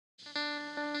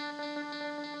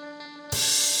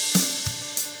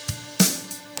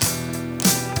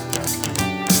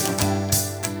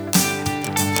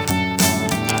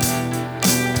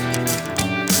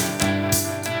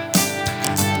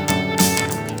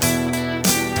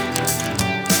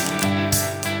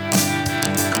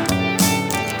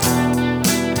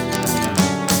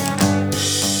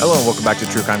and welcome back to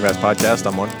True Crime Guys Podcast.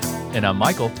 I'm one. And I'm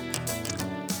Michael.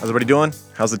 How's everybody doing?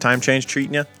 How's the time change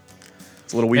treating you?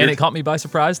 It's a little weird. And it caught me by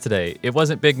surprise today. It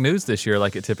wasn't big news this year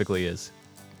like it typically is.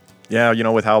 Yeah, you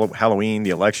know, with Halloween, the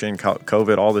election,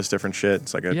 COVID, all this different shit.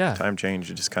 It's like a time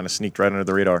change. It just kind of sneaked right under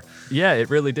the radar. Yeah,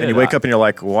 it really did. And you wake up and you're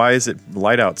like, why is it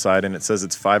light outside and it says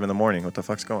it's 5 a.m? What the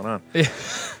fuck's going on?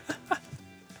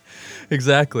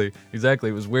 Exactly.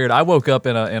 It was weird. I woke up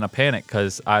in a panic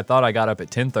because I thought I got up at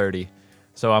 10:30.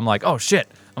 So I'm like, oh shit.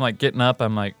 I'm like getting up.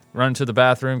 I'm like running to the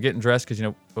bathroom, getting dressed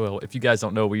because, well, if you guys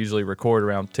don't know, we usually record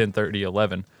around 10:30,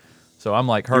 11. So I'm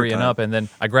like hurrying up, and then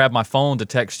I grab my phone to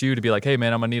text you to be like, hey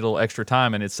man, I'm gonna need a little extra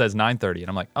time, and it says 9:30, and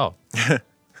I'm like, oh,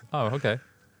 okay.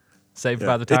 Saved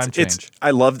by the time change.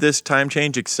 I love this time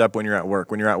change, except when you're at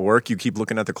work. When you're at work, you keep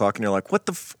looking at the clock and you're like, what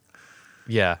the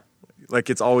Yeah. Like,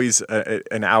 it's always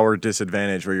an hour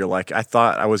disadvantage where you're like, I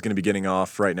thought I was going to be getting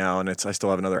off right now, and I still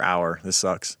have another hour. This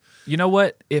sucks. You know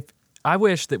what? I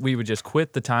wish that we would just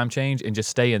quit the time change and just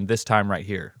stay in this time right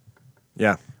here.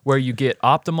 Yeah. Where you get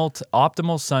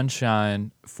optimal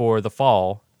sunshine for the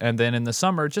fall, and then in the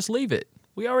summer, just leave it.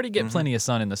 We already get plenty of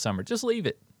sun in the summer. Just leave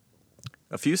it.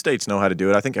 A few states know how to do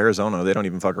it. I think Arizona, they don't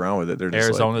even fuck around with it. They're just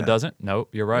Arizona doesn't? Nope,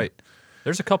 you're right.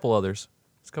 There's a couple others.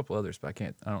 But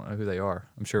I don't know who they are.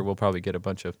 I'm sure we'll probably get a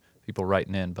bunch of people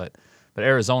writing in, but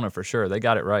Arizona for sure, they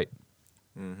got it right.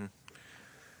 Mm-hmm.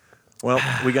 Well,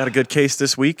 we got a good case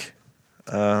this week.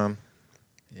 Yes.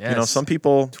 You know, some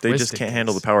people, they just can't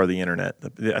handle the power of the internet.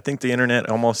 I think the internet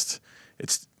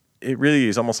it really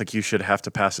is almost like you should have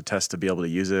to pass a test to be able to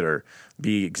use it or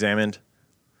be examined.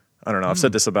 I don't know. I've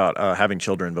said this about having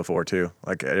children before too.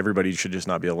 Like, everybody should just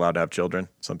not be allowed to have children.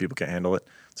 Some people can't handle it.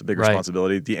 It's a big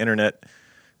responsibility. The internet,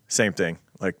 same thing.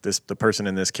 Like, the person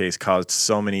in this case caused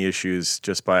so many issues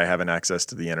just by having access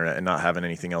to the internet and not having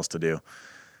anything else to do.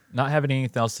 Not having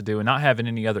anything else to do, and not having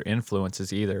any other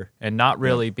influences either, and not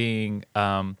really being,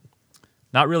 not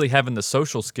really having the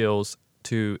social skills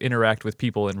to interact with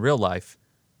people in real life,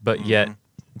 but yet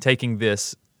taking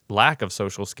this lack of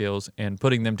social skills and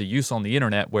putting them to use on the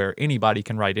internet where anybody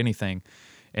can write anything,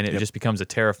 and it just becomes a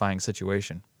terrifying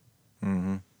situation.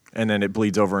 Mm-hmm. And then it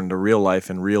bleeds over into real life,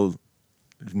 and real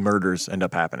murders end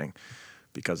up happening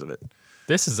because of it.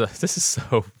 This is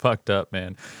so fucked up,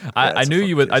 man. I knew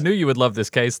you would love this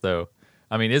case, though.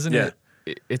 I mean, isn't it?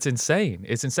 It's insane.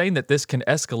 It's insane that this can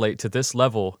escalate to this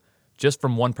level just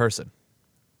from one person.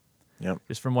 Yep.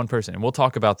 Just from one person, and we'll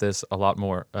talk about this a lot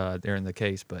more during the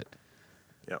case. But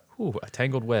a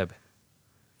tangled web.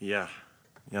 Yeah.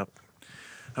 Yep.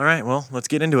 All right. Well, let's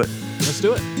get into it. Let's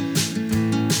do it.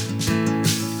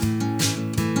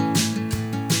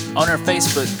 On her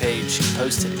Facebook page, she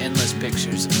posted endless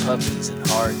pictures of puppies and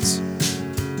hearts,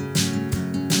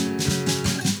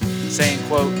 saying,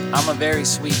 quote, "I'm a very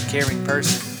sweet, caring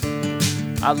person.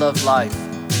 I love life,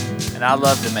 and I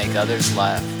love to make others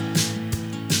laugh."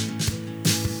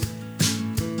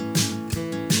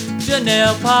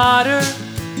 Janelle Potter,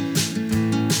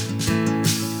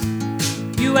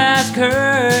 you ask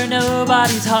her,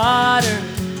 nobody's hotter.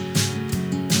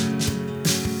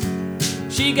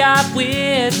 She got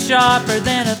wit sharper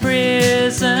than a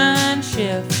prison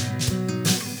shift,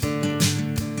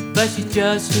 but she's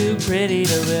just too pretty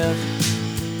to riff.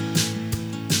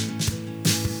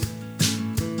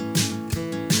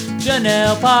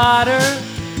 Janelle Potter,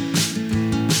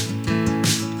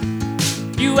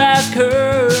 you ask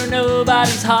her,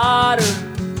 nobody's hotter.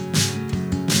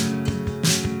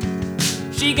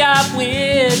 She got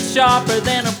wit sharper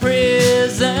than a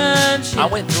prison shift. I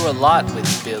went through a lot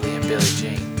with Billy and Billie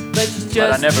Jean, but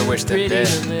I never wished them dead.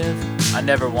 I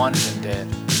never wanted them dead.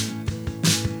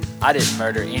 I didn't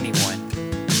murder anyone.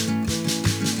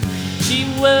 She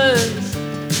was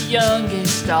the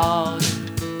youngest daughter.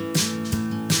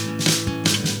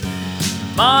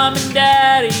 Mom and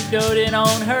Daddy doted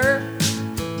on her.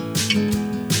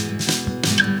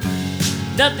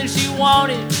 Nothing she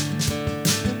wanted,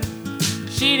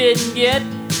 she didn't get.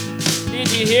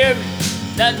 Did you hear me?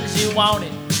 Nothing she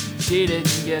wanted, she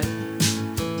didn't get.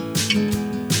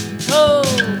 Oh,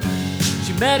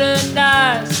 she met a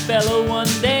nice fellow one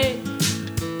day,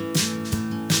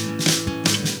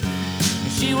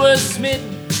 and she was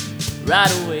smitten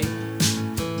right away.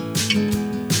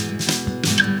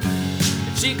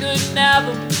 If she couldn't have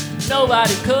him,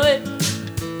 nobody could.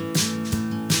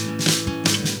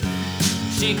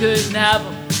 She couldn't have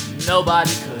him,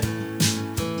 nobody could.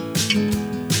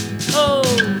 Oh,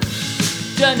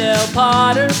 Janelle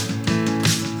Potter,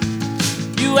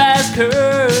 you ask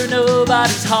her,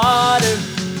 nobody's hotter.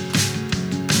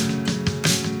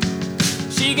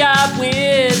 She got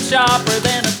wit sharper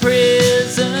than a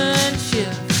prison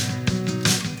shift,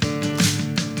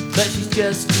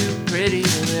 just too pretty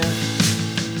to live.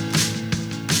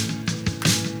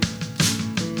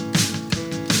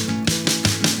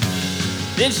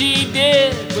 Then she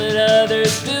did what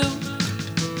others do.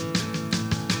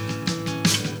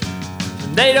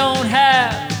 When they don't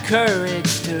have the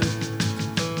courage to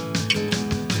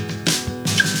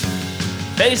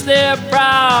face their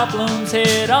problems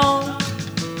head on.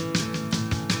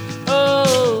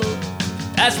 Oh,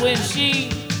 that's when she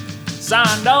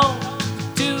signed on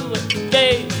to a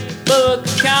Facebook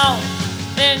account.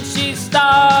 Then she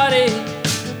started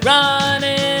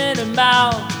running her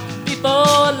mouth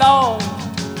before long.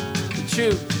 The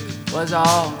truth was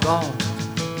all gone.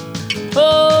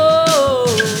 Oh,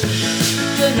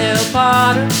 Janelle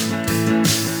Potter,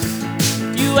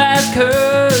 you ask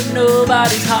her,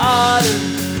 nobody's hotter.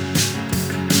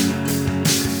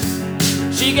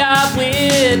 She got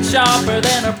wind sharper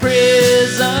than a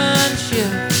prison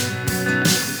ship,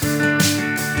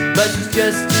 but she's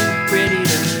just too pretty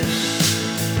to live.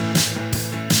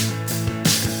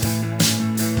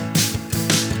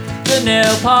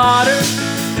 Janelle Potter,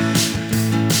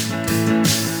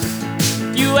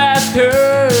 you ask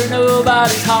her,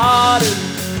 nobody's hotter.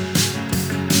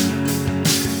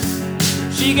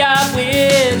 She got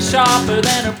wind sharper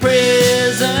than a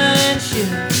prison ship,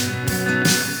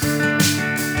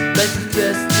 but she's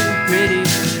just too pretty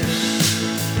to live.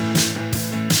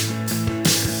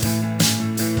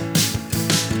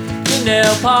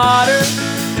 Janelle Potter,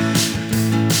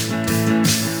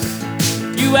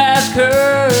 you ask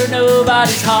her,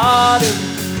 nobody's hotter.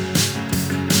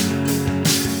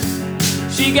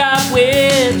 She got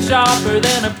wind sharper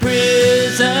than a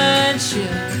prison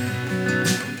ship,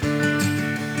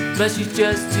 but she's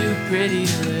just too pretty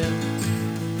to live.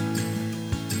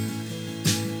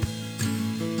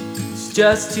 She's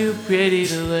just too pretty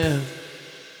to live.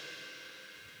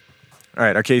 All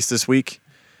right, our case this week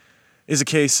is a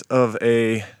case of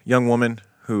a young woman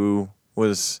who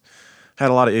had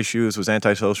a lot of issues, was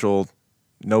antisocial,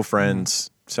 no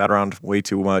friends, sat around way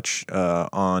too much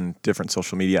on different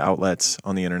social media outlets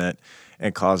on the internet,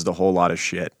 and caused a whole lot of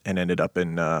shit and ended up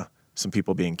in some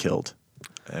people being killed.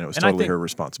 And it was totally her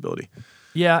responsibility.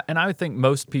 Yeah, and I would think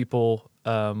most people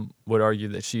would argue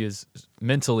that she was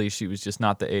just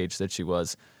not the age that she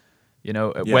was. You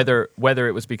know, Yeah. whether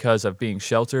it was because of being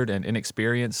sheltered and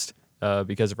inexperienced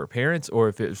because of her parents,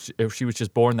 or if she was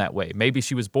just born that way. Maybe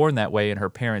she was born that way and her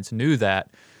parents knew that,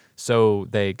 so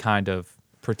they kind of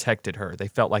protected her. They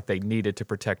felt like they needed to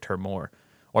protect her more.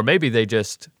 Or maybe they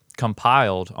just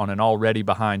compiled on an already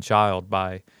behind child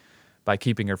by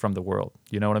keeping her from the world.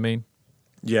 You know what I mean?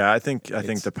 Yeah, I think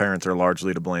the parents are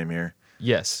largely to blame here.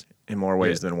 Yes. In more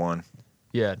ways than one.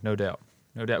 Yeah, no doubt.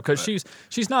 No doubt. Because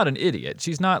she's not an idiot.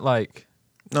 She's not like...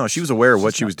 No, she was aware of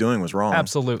what she was doing was wrong.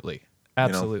 Absolutely.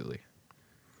 Absolutely.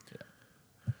 You know?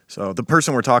 So the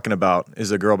person we're talking about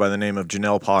is a girl by the name of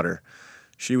Janelle Potter.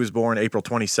 She was born April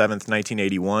 27th,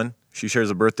 1981. She shares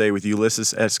a birthday with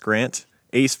Ulysses S. Grant,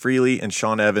 Ace Frehley, and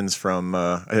Sean Evans from,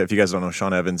 if you guys don't know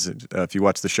Sean Evans, if you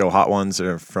watch the show Hot Ones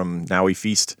or from Now We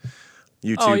Feast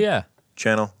YouTube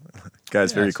channel.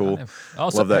 Guy's very cool.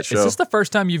 Also, love that show. Is this the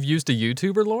first time you've used a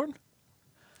YouTuber, Lauren?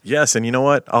 Yes, and you know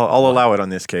what? I'll allow it on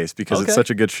this case because it's such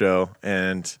a good show.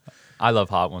 And I love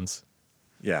Hot Ones.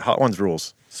 Yeah, Hot Ones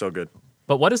rules. So good.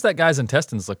 But what does that guy's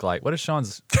intestines look like? What is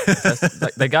Sean's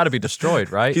intestines? They got to be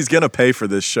destroyed, right? He's going to pay for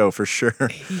this show for sure.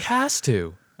 He has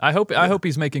to. I hope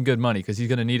he's making good money because he's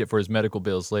going to need it for his medical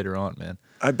bills later on, man.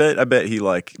 I bet he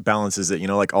like balances it, you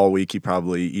know, like all week he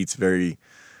probably eats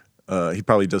he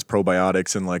probably does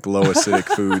probiotics and like low acidic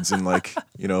foods and like,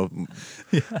 you know,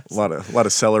 a lot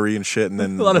of celery and shit, and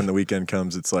then when the weekend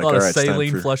comes it's like, all right, it's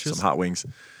time for flushes. some hot wings.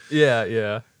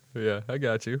 Yeah, I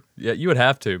got you. Yeah, you would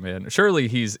have to, man. Surely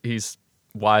he's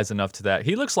wise enough to that.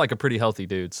 He looks like a pretty healthy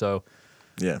dude, so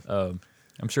yeah.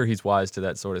 I'm sure he's wise to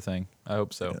that sort of thing. I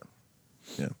hope so.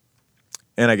 Yeah.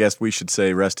 And I guess we should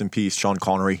say rest in peace, Sean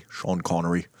Connery. Sean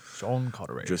Connery.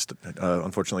 Just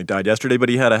unfortunately died yesterday, but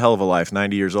he had a hell of a life,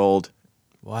 90 years old.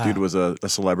 Wow. Dude was a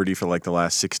celebrity for like the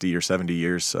last 60 or 70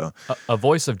 years. So a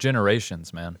voice of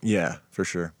generations, man. Yeah, for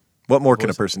sure. What more can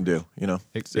a person do, you know?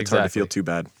 It's hard to feel too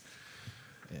bad.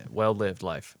 Yeah, well-lived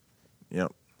life.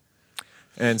 Yep.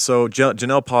 And so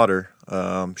Janelle Potter,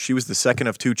 she was the second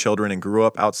of two children and grew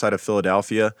up outside of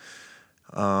Philadelphia.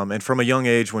 And from a young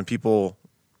age, when people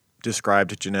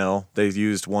described Janelle, they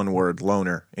used one word,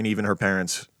 loner. And even her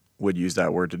parents would use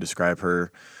that word to describe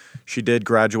her. She did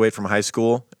graduate from high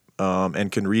school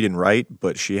and can read and write,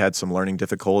 but she had some learning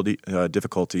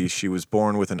difficulties. She was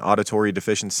born with an auditory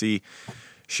deficiency.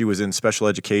 She was in special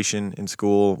education in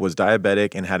school, was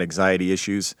diabetic, and had anxiety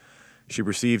issues. She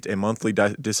received a monthly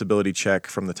disability check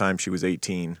from the time she was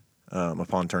 18,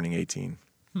 upon turning 18.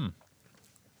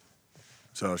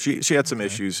 So she had some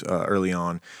issues early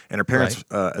on, and her parents,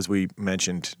 as we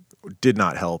mentioned, did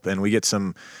not help. And we get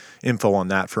some info on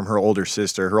that from her older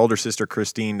sister. Her older sister,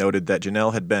 Christine, noted that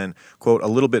Janelle had been, quote, a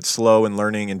little bit slow in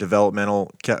learning and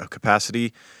developmental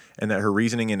capacity, and that her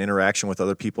reasoning and interaction with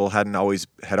other people had always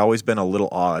been a little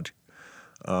odd.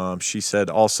 She said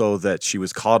also that she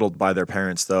was coddled by their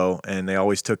parents, though, and they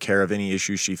always took care of any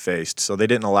issues she faced. So they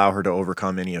didn't allow her to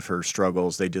overcome any of her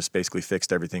struggles. They just basically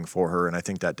fixed everything for her, and I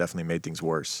think that definitely made things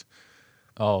worse.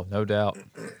 Oh, no doubt.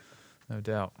 No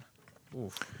doubt.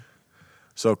 Oof.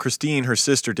 So Christine, her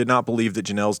sister, did not believe that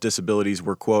Janelle's disabilities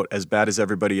were, quote, as bad as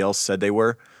everybody else said they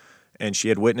were, and she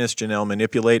had witnessed Janelle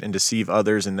manipulate and deceive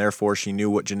others, and therefore she knew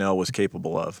what Janelle was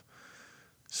capable of.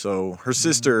 So her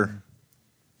sister...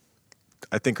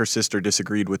 I think her sister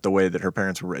disagreed with the way that her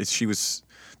parents were raised. She was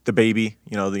the baby,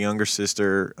 the younger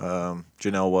sister,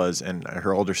 Janelle was, and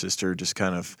her older sister just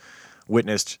kind of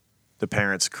witnessed the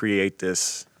parents create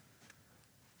this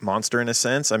monster in a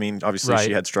sense. I mean, obviously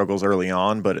she had struggles early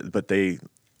on, but they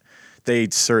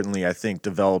certainly, I think,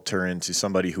 developed her into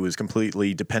somebody who was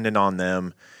completely dependent on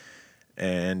them.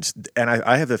 And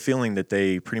I have a feeling that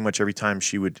they pretty much every time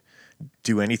she would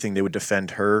do anything, they would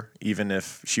defend her, even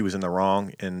if she was in the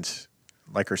wrong. And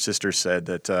like her sister said,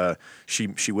 that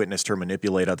she witnessed her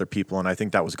manipulate other people, and I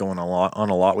think that was going on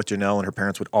a lot with Janelle, and her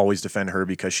parents would always defend her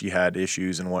because she had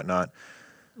issues and whatnot.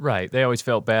 Right. They always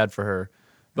felt bad for her.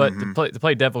 But to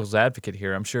play devil's advocate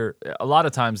here, I'm sure a lot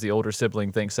of times the older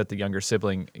sibling thinks that the younger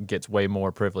sibling gets way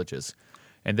more privileges.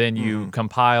 And then you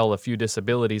compile a few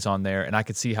disabilities on there, and I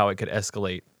could see how it could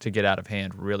escalate to get out of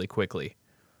hand really quickly.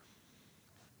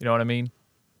 You know what I mean?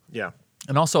 Yeah.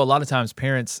 And also, a lot of times,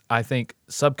 parents, I think,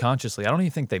 subconsciously, I don't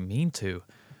even think they mean to.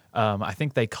 I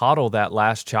think they coddle that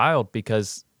last child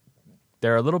because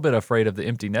they're a little bit afraid of the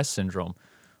empty nest syndrome,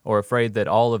 or afraid that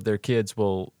all of their kids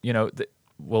will,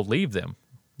 will leave them.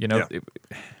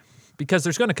 Because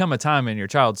there's going to come a time in your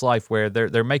child's life where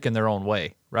they're making their own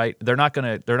way, right? They're not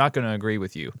gonna agree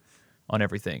with you on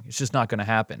everything. It's just not going to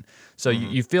happen. So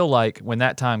you feel like when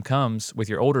that time comes with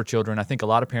your older children, I think a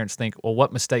lot of parents think, well,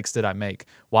 what mistakes did I make?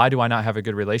 Why do I not have a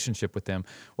good relationship with them?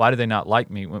 Why do they not like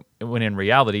me? When in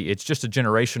reality, it's just a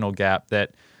generational gap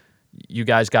that you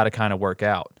guys got to kind of work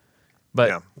out.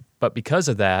 But because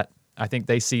of that, I think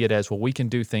they see it as, well, we can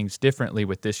do things differently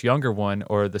with this younger one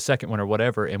or the second one or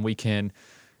whatever, and we can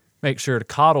make sure to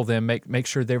coddle them, make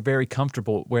sure they're very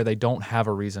comfortable where they don't have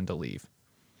a reason to leave.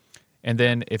 And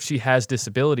then if she has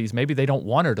disabilities, maybe they don't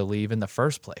want her to leave in the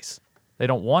first place. They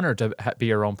don't want her to be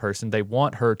her own person. They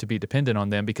want her to be dependent on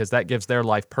them because that gives their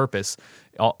life purpose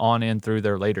on in through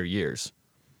their later years.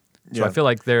 So I feel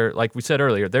like they're, like we said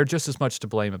earlier, they're just as much to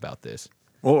blame about this.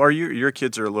 Well, your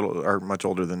kids are much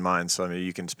older than mine, so I mean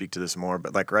you can speak to this more.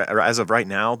 But like as of right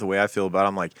now, the way I feel about it,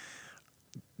 I'm like,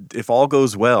 if all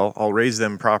goes well, I'll raise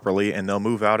them properly, and they'll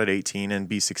move out at 18 and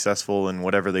be successful in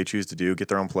whatever they choose to do, get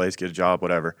their own place, get a job,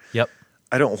 whatever. Yep.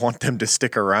 I don't want them to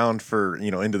stick around for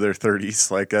into their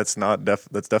 30s. Like that's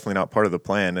definitely not part of the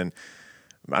plan. And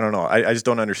I don't know. I just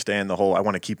don't understand the whole I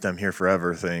want to keep them here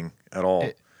forever thing at all.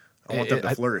 I want them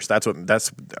to flourish.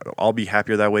 I'll be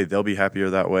happier that way. They'll be happier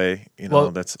that way. I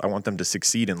want them to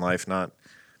succeed in life, not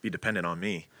be dependent on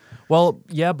me. Well,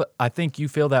 yeah, but I think you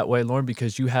feel that way, Lauren,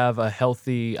 because you have a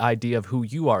healthy idea of who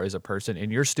you are as a person,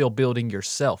 and you're still building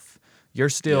yourself. You're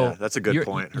still. Yeah, that's a good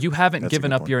point. You haven't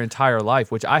given up your entire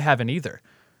life, which I haven't either.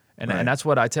 And that's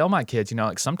what I tell my kids.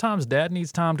 Like sometimes Dad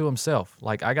needs time to himself.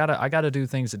 Like I gotta do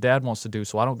things that Dad wants to do,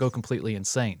 so I don't go completely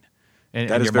insane. And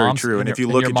that is very true. And if you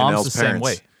look at Janelle's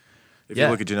parents, you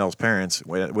look at Janelle's parents,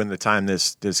 when the time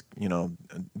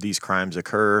these crimes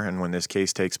occur, and when this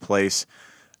case takes place.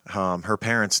 Her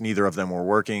parents, neither of them were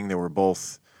working. They were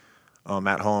both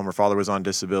at home. Her father was on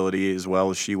disability as well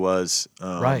as she was.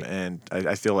 And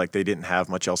I feel like they didn't have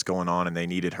much else going on, and they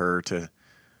needed her to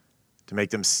make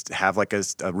them have like a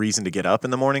reason to get up in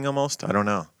the morning almost. I don't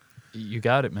know. You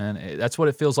got it, man. That's what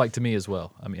it feels like to me as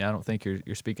well. I mean, I don't think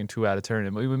you're speaking too out of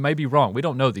turn. We may be wrong. We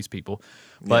don't know these people.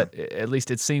 But at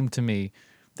least it seemed to me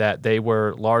that they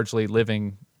were largely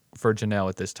living for Janelle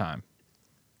at this time.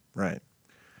 Right.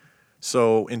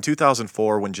 So in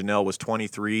 2004, when Janelle was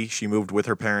 23, she moved with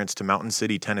her parents to Mountain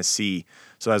City, Tennessee.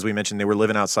 So as we mentioned, they were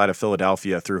living outside of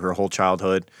Philadelphia through her whole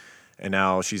childhood. And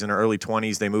now she's in her early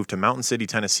 20s. They moved to Mountain City,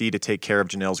 Tennessee to take care of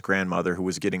Janelle's grandmother, who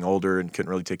was getting older and couldn't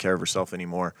really take care of herself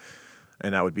anymore.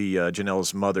 And that would be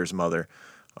Janelle's mother's mother.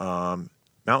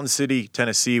 Mountain City,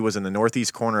 Tennessee was in the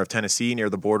northeast corner of Tennessee near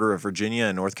the border of Virginia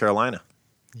and North Carolina.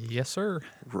 Yes, sir.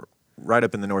 Right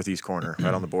up in the northeast corner,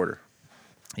 right on the border.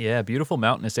 Yeah, beautiful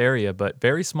mountainous area, but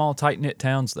very small, tight-knit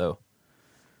towns, though.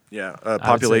 Yeah, a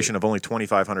population of only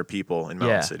 2,500 people in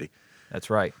Mountain City. That's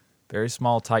right. Very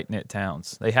small, tight-knit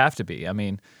towns. They have to be. I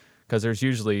mean, because there's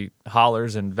usually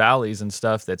hollers and valleys and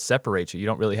stuff that separate you. You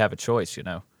don't really have a choice, you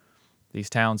know. These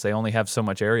towns, they only have so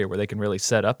much area where they can really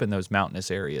set up in those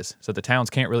mountainous areas. So the towns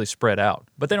can't really spread out.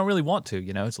 But they don't really want to,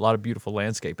 you know. It's a lot of beautiful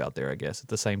landscape out there, I guess, at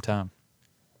the same time.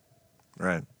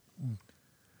 Right.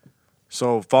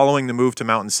 So following the move to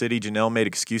Mountain City, Janelle made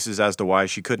excuses as to why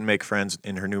she couldn't make friends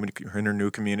in her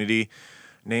new community,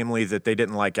 namely that they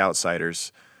didn't like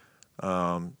outsiders.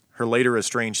 Her later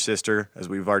estranged sister, as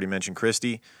we've already mentioned,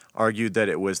 Christy, argued that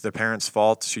it was the parents'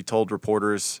 fault. She told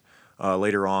reporters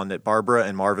later on that Barbara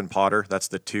and Marvin Potter, that's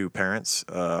the two parents,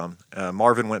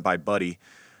 Marvin went by Buddy,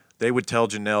 they would tell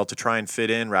Janelle to try and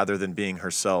fit in rather than being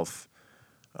herself.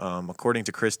 According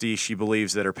to Christy, she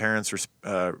believes that her parents'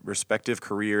 respective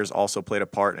careers also played a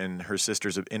part in her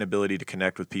sister's inability to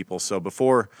connect with people. So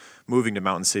before moving to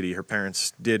Mountain City, her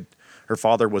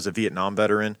father was a Vietnam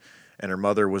veteran, and her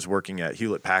mother was working at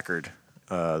Hewlett-Packard,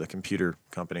 the computer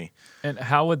company. And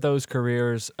how would those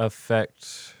careers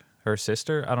affect her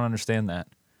sister? I don't understand that.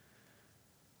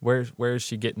 Where is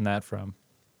she getting that from?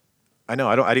 I know,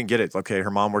 I didn't get it. Okay, her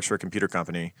mom works for a computer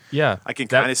company. Yeah. I can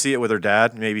kind of see it with her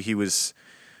dad. Maybe he was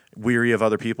weary of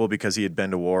other people because he had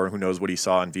been to war. Who knows what he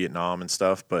saw in Vietnam and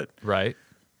stuff, but right.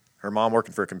 Her mom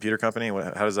working for a computer company,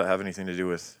 how does that have anything to do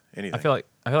with anything? I feel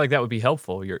like that would be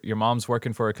helpful. Your mom's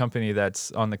working for a company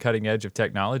that's on the cutting edge of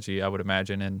technology, I would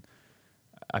imagine, and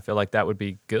I feel like that would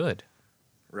be good.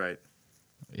 Right.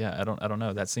 Yeah, I don't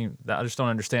know. I just don't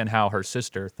understand how her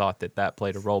sister thought that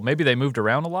played a role. Maybe they moved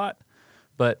around a lot,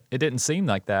 but it didn't seem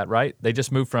like that, right? They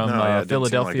just moved from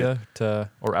Philadelphia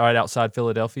or right outside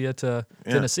Philadelphia to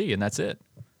Tennessee, and that's it.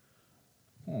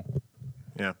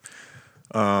 Yeah.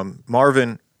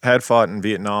 Marvin had fought in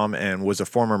Vietnam and was a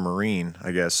former Marine,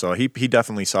 I guess. So he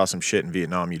definitely saw some shit in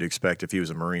Vietnam you'd expect if he was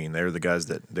a Marine. They're the guys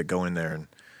that go in there and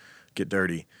get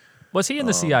dirty. Was he in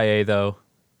the CIA, though?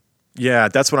 Yeah,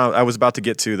 that's what I was about to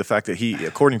get to, the fact that he,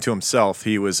 according to himself,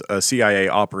 he was a CIA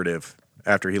operative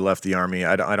after he left the Army.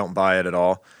 I don't buy it at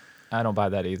all. I don't buy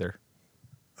that either.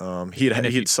 He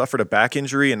had suffered a back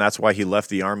injury, and that's why he left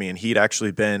the Army, and he'd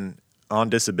actually been on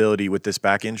disability with this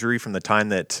back injury from the time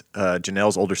that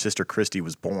Janelle's older sister, Christy,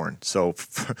 was born. So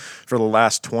for the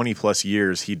last 20-plus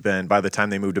years, by the time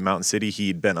they moved to Mountain City,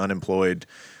 he'd been unemployed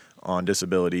on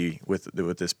disability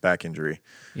with this back injury.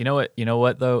 You know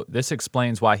what, though? This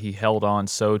explains why he held on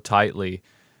so tightly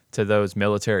to those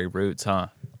military roots, huh?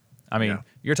 I mean,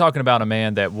 You're talking about a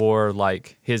man that wore,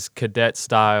 like, his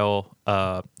cadet-style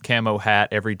camo hat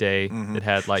every day. Mm-hmm. That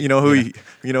had, like... You know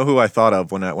who I thought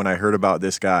of when I heard about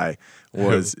this guy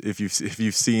was if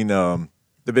you've seen The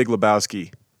Big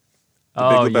Lebowski. The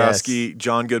Big Lebowski, yes.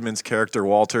 John Goodman's character,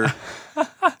 Walter.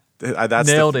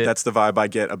 Nailed it. That's the vibe I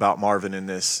get about Marvin in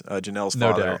this, Janelle's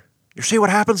father. No doubt. You see what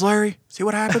happens, Larry? See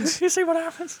what happens? You see what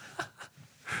happens?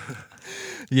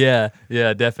 Yeah,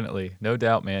 definitely. No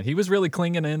doubt, man. He was really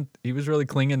clinging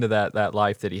to that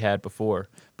life that he had before.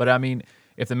 But I mean,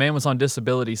 if the man was on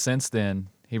disability since then,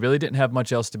 he really didn't have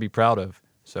much else to be proud of.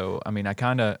 So, I mean, I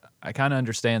kind of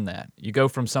understand that. You go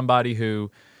from somebody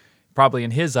who probably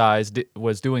in his eyes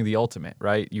was doing the ultimate,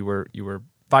 right? You were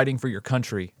fighting for your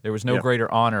country. There was no greater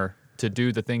honor to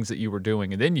do the things that you were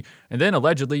doing. And then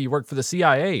allegedly you worked for the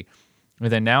CIA.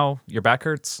 And then now your back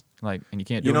hurts, and you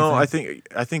can't do anything.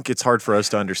 I think it's hard for us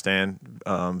to understand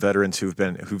veterans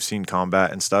who've seen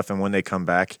combat and stuff, and when they come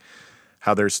back,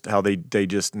 how they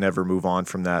just never move on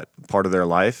from that part of their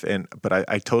life. But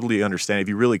I totally understand if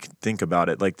you really think about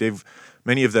it. Like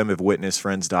many of them have witnessed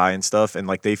friends die and stuff, and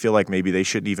like they feel like maybe they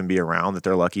shouldn't even be around. That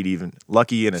they're lucky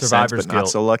in a sense, but not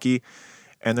so lucky.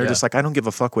 And they're just like, I don't give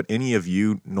a fuck what any of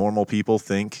you normal people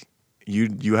think.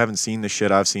 You haven't seen the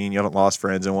shit I've seen. You haven't lost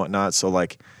friends and whatnot. So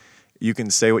like, you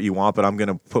can say what you want, but I'm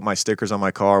gonna put my stickers on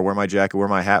my car, wear my jacket, wear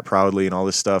my hat proudly, and all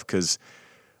this stuff because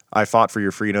I fought for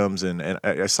your freedoms. And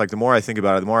it's like the more I think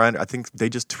about it, the more I think they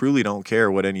just truly don't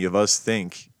care what any of us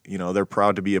think. You know, they're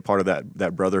proud to be a part of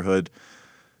that brotherhood.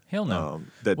 Hell no.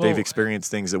 They've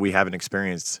experienced things that we haven't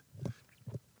experienced.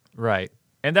 Right.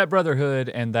 And that brotherhood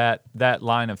and that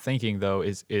line of thinking, though,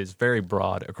 is very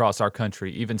broad across our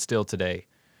country, even still today.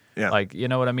 Yeah. Like, you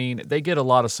know what I mean? They get a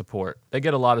lot of support. They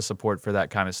get a lot of support for that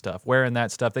kind of stuff. Wearing that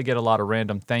stuff, they get a lot of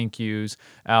random thank yous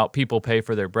out. People pay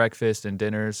for their breakfast and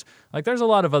dinners. Like, there's a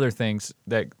lot of other things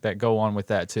that go on with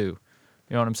that, too.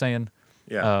 You know what I'm saying?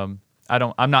 Yeah.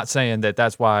 I'm not saying that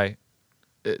that's why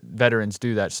veterans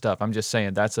do that stuff. I'm just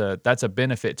saying that's a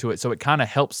benefit to it. So it kind of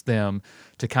helps them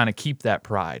to kind of keep that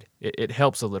pride. It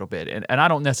helps a little bit. And I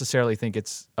don't necessarily think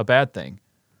it's a bad thing.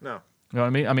 No. You know what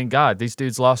I mean? I mean, God, these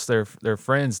dudes lost their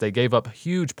friends. They gave up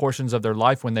huge portions of their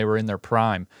life when they were in their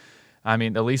prime. I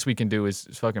mean, the least we can do is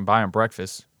fucking buy them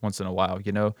breakfast once in a while,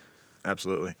 you know?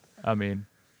 Absolutely. I mean,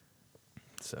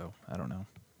 so I don't know.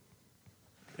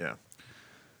 Yeah.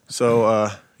 So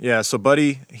so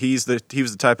Buddy, he was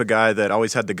the type of guy that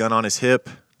always had the gun on his hip,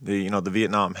 the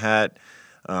Vietnam hat.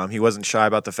 He wasn't shy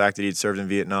about the fact that he'd served in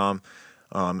Vietnam.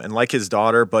 And like his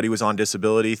daughter, Buddy was on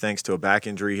disability thanks to a back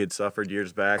injury he had suffered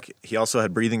years back. He also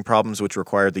had breathing problems, which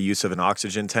required the use of an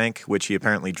oxygen tank, which he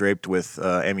apparently draped with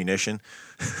ammunition.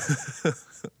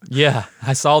 Yeah,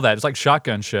 I saw that. It's like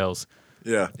shotgun shells.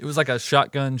 Yeah. It was like a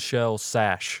shotgun shell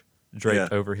sash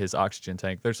draped over his oxygen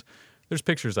tank. There's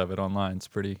pictures of it online. It's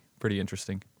pretty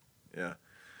interesting. Yeah.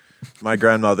 My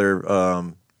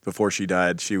grandmother, before she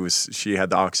died, she had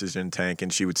the oxygen tank,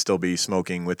 and she would still be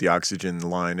smoking with the oxygen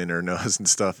line in her nose and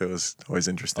stuff. It was always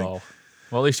interesting. Oh.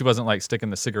 Well, at least she wasn't like sticking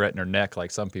the cigarette in her neck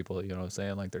like some people, you know what I'm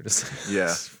saying? Like they're just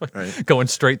right. going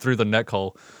straight through the neck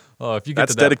hole. Oh, if you get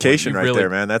that's to that dedication point, right there,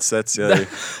 man. That's that is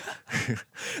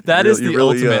is the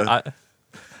ultimate.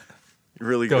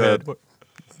 Really go ahead.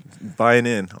 Buying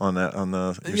in on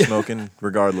that you're smoking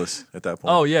regardless at that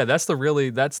point. Oh yeah, that's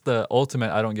the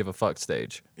ultimate I don't give a fuck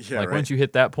stage. Yeah, like once you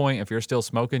hit that point, if you're still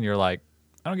smoking, you're like,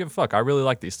 I don't give a fuck. I really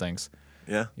like these things.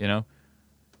 Yeah. You know?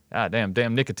 Ah,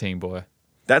 damn nicotine, boy.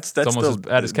 That's almost as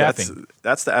bad as caffeine.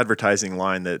 That's the advertising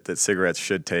line that cigarettes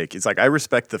should take. It's like, I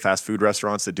respect the fast food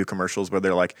restaurants that do commercials where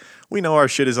they're like, we know our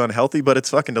shit is unhealthy, but it's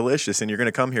fucking delicious, and you're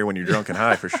gonna come here when you're drunk and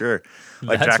high for sure.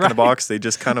 Like Jack in the Box, they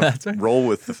just kind of roll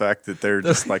with the fact that they're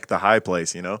just like the high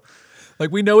place, you know?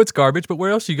 Like, we know it's garbage, but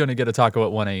where else are you gonna get a taco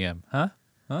at 1 a.m.? Huh?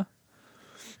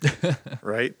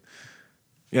 Right?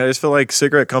 Yeah, I just feel like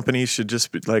cigarette companies should just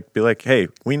be like, hey,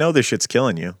 we know this shit's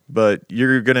killing you, but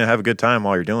you're gonna have a good time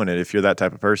while you're doing it if you're that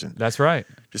type of person. That's right.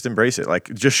 Just embrace it.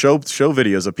 Like, just show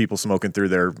videos of people smoking through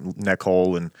their neck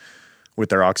hole and with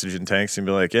their oxygen tanks, and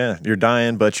be like, yeah, you're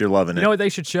dying, but you're loving it. You know what they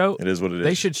should show? It is what it is.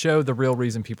 They should show the real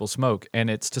reason people smoke, and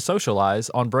it's to socialize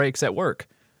on breaks at work.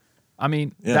 I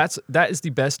mean, that is the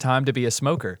best time to be a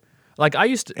smoker. Like I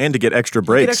used to, and to get extra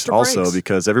breaks also,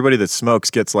 because everybody that smokes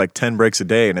gets like 10 breaks a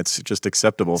day, and it's just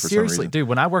acceptable for some reason. Seriously, dude,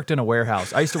 when I worked in a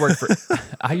warehouse, I used to work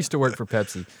for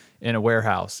Pepsi in a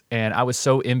warehouse, and I was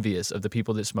so envious of the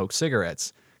people that smoked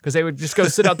cigarettes because they would just go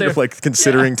sit out there. You're like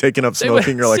considering taking up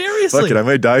smoking. You're like, seriously, fuck it, I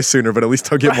may die sooner, but at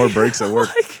least I'll get more breaks at work.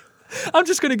 I'm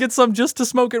just gonna get some just to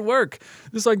smoke at work,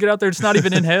 just so I can get out there. It's not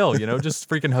even inhale, you know, just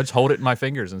freaking hold it in my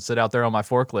fingers and sit out there on my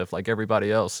forklift like everybody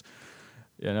else.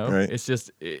 You know, right. It's just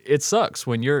it sucks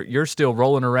when you're still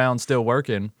rolling around, still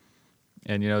working,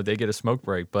 and you know they get a smoke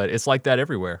break. But it's like that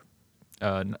everywhere.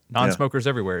 Non-smokers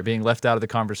everywhere being left out of the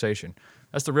conversation.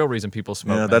 That's the real reason people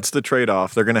smoke. Yeah, man. that's the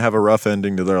trade-off. They're going to have a rough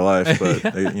ending to their life, but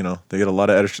they get a lot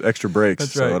of extra breaks,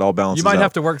 that's right. So it all balances out. You might out.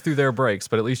 have to work through their breaks,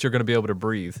 but at least you're going to be able to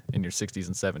breathe in your 60s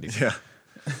and 70s.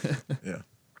 Yeah, yeah.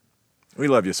 We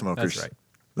love you, smokers. That's right.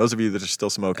 Those of you that are still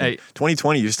smoking. Hey,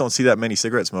 2020, you just don't see that many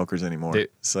cigarette smokers anymore. Dude,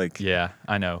 it's like, yeah,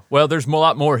 I know. Well, there's a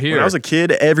lot more here. When I was a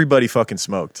kid, everybody fucking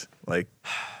smoked. Like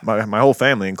my whole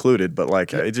family included, but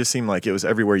like it just seemed like it was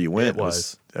everywhere you went. It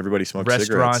was. Everybody smoked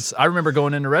restaurants. cigarettes. I remember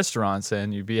going into restaurants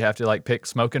and you'd have to like pick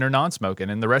smoking or non-smoking.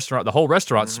 And the whole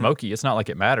restaurant's smoky. It's not like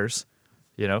it matters,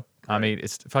 you know. Right. I mean,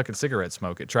 it's fucking cigarette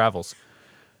smoke. It travels.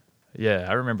 Yeah,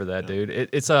 I remember that, dude.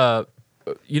 It's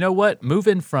you know what?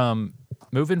 Moving from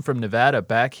Nevada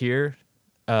back here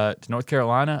to North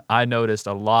Carolina, I noticed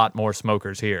a lot more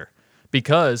smokers here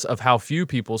because of how few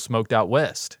people smoked out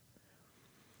west.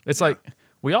 It's like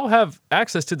we all have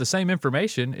access to the same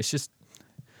information. It's just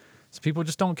people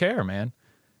just don't care, man.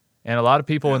 And a lot of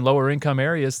people in lower income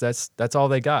areas, that's all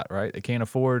they got, right? They can't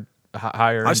afford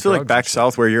higher. I just feel like back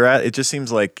south where you're at, it just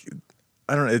seems like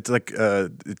I don't know. It's like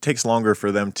it takes longer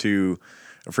for them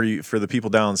for the people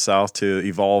down south to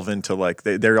evolve into like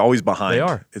they're always behind. They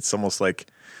are. It's almost like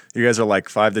you guys are like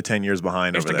 5 to 10 years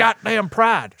behind. It's over the there. goddamn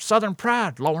pride, Southern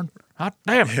pride, Lauren. Hot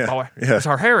damn it, boy. Yeah. It's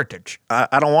our heritage.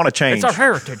 I don't want to change. It's our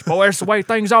heritage, boy. It's the way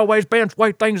things always been. It's the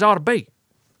way things ought to be.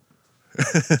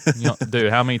 You know,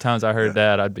 dude, how many times I heard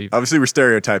that, I'd be... Obviously, we're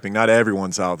stereotyping. Not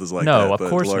everyone south is like that. No, of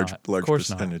course large, not. Large of course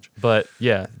percentage.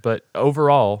 Not. But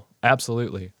overall,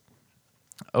 absolutely.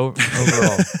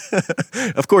 Overall.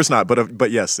 Of course not,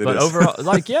 but yes, it is. But overall,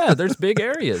 like, yeah, there's big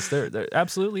areas. There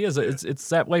absolutely is. It's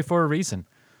that way for a reason.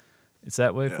 It's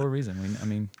that way for a reason. I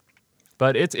mean...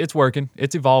 But it's working.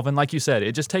 It's evolving. Like you said,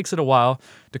 it just takes it a while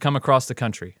to come across the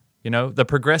country. You know,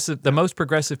 the most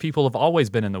progressive people have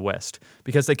always been in the West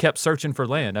because they kept searching for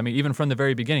land. I mean, even from the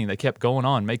very beginning, they kept going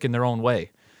on, making their own way.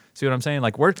 See what I'm saying?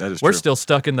 Like we're still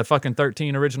stuck in the fucking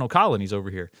 13 original colonies over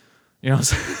here. You know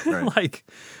what I'm saying? Right. Like,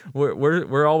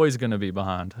 we're always going to be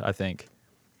behind, I think.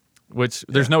 Which,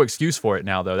 there's no excuse for it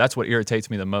now, though. That's what irritates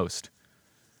me the most.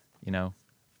 You know?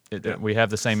 We have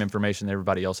the same information that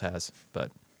everybody else has, but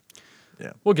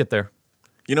we'll get there.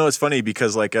 You know, it's funny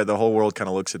because like the whole world kind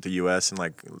of looks at the U.S. and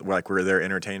like we're their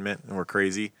entertainment and we're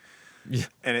crazy. Yeah.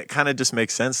 And it kind of just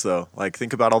makes sense though. Like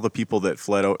think about all the people that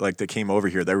fled, like that came over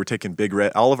here. They were taking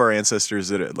all of our ancestors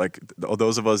that like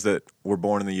those of us that were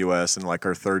born in the U.S. and like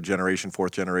our third generation,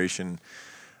 fourth generation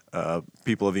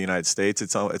people of the United States.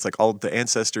 It's like all the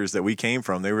ancestors that we came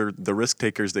from. They were the risk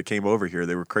takers that came over here.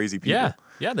 They were crazy people.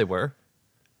 Yeah, they were.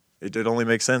 It only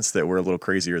makes sense that we're a little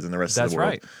crazier than the rest of the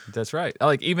world. That's right.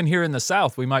 Like even here in the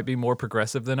South, we might be more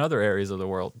progressive than other areas of the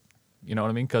world. You know what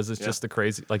I mean? Because it's just the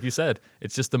crazy, like you said,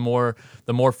 it's just the more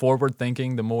forward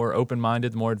thinking, the more open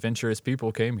minded, the more adventurous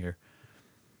people came here.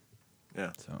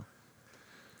 Yeah. So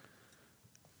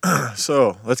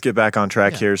So let's get back on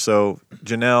track here. So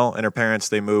Janelle and her parents,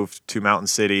 they moved to Mountain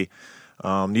City.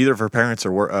 Neither of her parents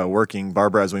are working.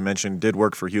 Barbara, as we mentioned, did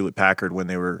work for Hewlett-Packard when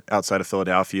they were outside of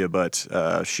Philadelphia, but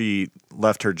she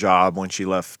left her job when she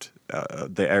left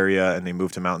the area and they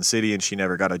moved to Mountain City, and she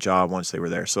never got a job once they were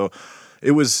there. So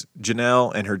it was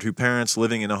Janelle and her two parents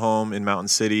living in a home in Mountain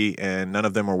City, and none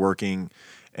of them were working.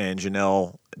 And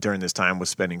Janelle, during this time, was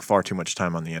spending far too much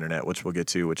time on the internet, which we'll get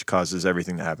to, which causes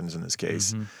everything that happens in this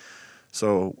case. Mm-hmm.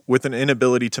 So with an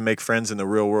inability to make friends in the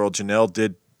real world, Janelle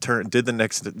did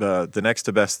the next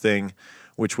to best thing,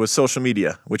 which was social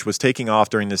media, which was taking off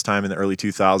during this time in the early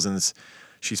 2000s.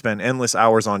 She spent endless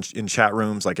hours in chat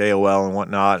rooms like AOL and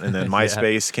whatnot, and then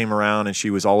MySpace came around, and she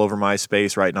was all over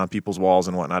MySpace, writing on people's walls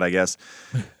and whatnot, I guess.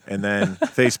 And then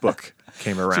Facebook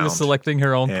came around. she was selecting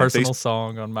her own personal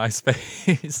song on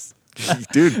MySpace.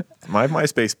 Dude, my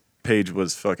MySpace page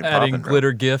was fucking adding popping,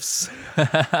 glitter gifs.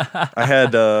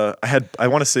 I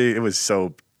want to say it was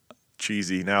so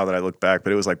cheesy now that I look back,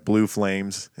 but it was like blue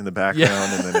flames in the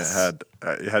background, and then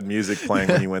it had music playing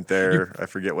when you went there. I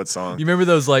forget what song. You remember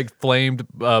those like flamed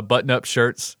button-up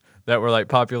shirts that were like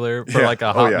popular for like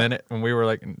a hot minute when we were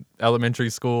like in elementary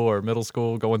school or middle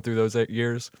school, going through those 8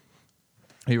 years?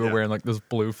 You were wearing like those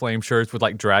blue flame shirts with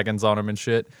like dragons on them and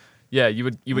shit. Yeah, you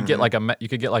would get like you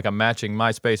could get like a matching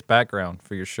MySpace background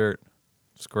for your shirt.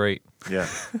 It's great. Yeah.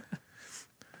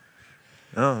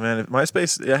 Oh man,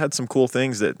 MySpace had some cool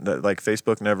things that like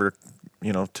Facebook never,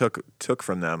 took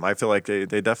from them. I feel like they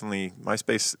definitely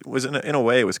MySpace was in a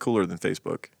way it was cooler than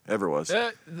Facebook ever was.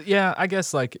 Yeah, I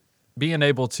guess like being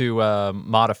able to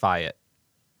modify it,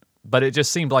 but it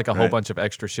just seemed like a whole bunch of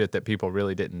extra shit that people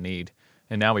really didn't need,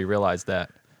 and now we realize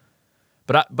that.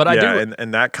 But I do.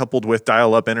 And that coupled with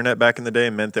dial-up internet back in the day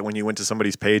meant that when you went to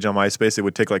somebody's page on MySpace, it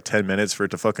would take like 10 minutes for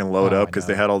it to fucking load up because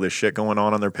they had all this shit going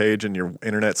on their page and your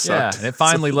internet sucked. Yeah, and it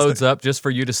finally loads up just for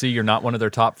you to see you're not one of their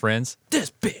top friends. This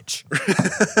bitch.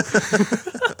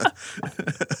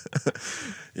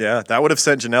 Yeah, that would have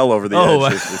sent Janelle over the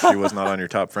edge if she was not on your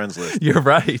top friends list. You're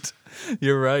right.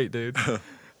 You're right, dude.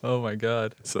 Oh my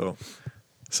God. So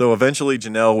eventually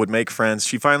Janelle would make friends.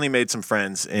 She finally made some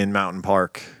friends in Mountain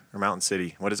Park. Or Mountain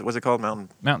City. What's it called?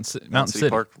 Mountain City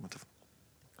Park?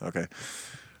 Okay.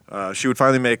 She would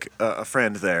finally make a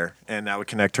friend there, and that would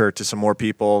connect her to some more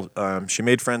people. She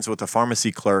made friends with a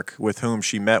pharmacy clerk with whom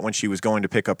she met when she was going to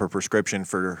pick up her prescription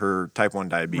for her type 1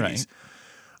 diabetes.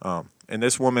 Right. And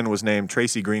this woman was named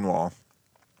Tracy Greenwell.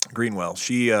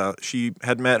 She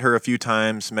had met her a few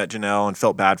times, met Janelle, and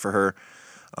felt bad for her,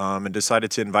 and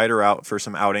decided to invite her out for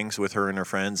some outings with her and her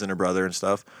friends and her brother and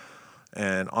stuff.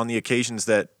 And on the occasions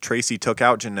that Tracy took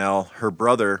out Janelle, her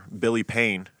brother, Billy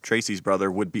Payne, Tracy's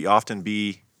brother, would often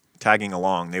be tagging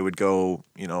along. They would go,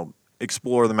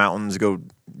 explore the mountains, go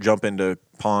jump into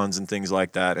ponds and things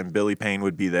like that. And Billy Payne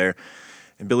would be there.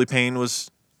 And Billy Payne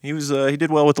he did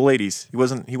well with the ladies. He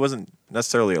wasn't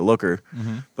necessarily a looker,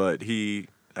 but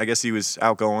I guess he was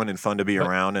outgoing and fun to be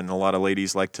around, and a lot of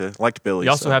ladies liked Billy. You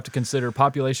also have to consider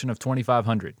population of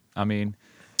 2,500. I mean,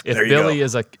 if Billy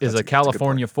is a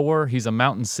California 4, he's a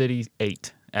Mountain City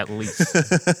 8 at least.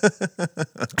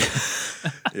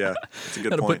 Yeah, that's a good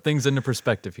Got to point. put things into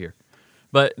perspective here.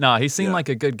 But no, he seemed like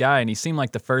a good guy, and he seemed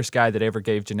like the first guy that ever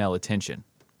gave Janelle attention,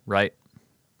 right?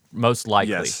 Most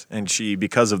likely. Yes, and she,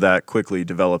 because of that, quickly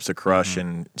develops a crush,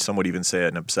 and some would even say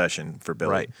an obsession for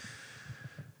Billy. Right.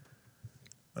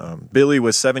 Billy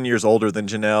was 7 years older than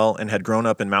Janelle and had grown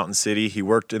up in Mountain City. He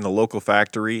worked in the local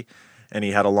factory, and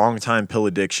he had a long-time pill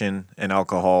addiction and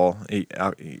alcohol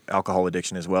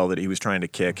addiction as well that he was trying to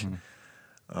kick.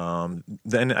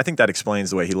 Then I think that explains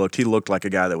the way he looked. He looked like a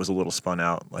guy that was a little spun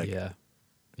out. Yeah.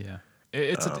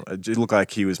 It looked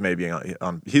like he was maybe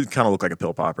on. He kind of looked like a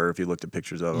pill popper if you looked at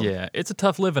pictures of him. Yeah, it's a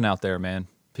tough living out there, man.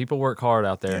 People work hard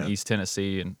out there in Yeah. East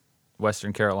Tennessee and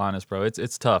Western Carolinas, bro.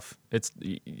 It's tough.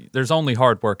 There's only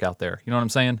hard work out there. You know what I'm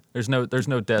saying? There's no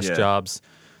desk Yeah. jobs,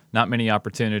 not many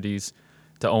opportunities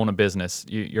to own a business.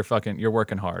 You're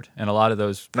working hard, and a lot of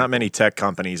those. Not many tech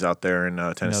companies out there in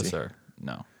Tennessee. No, sir.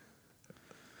 No.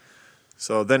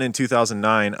 So then in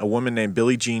 2009, a woman named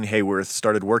Billie Jean Hayworth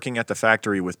started working at the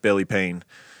factory with Billy Payne.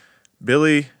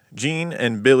 Billie Jean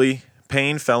and Billy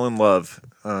Payne fell in love.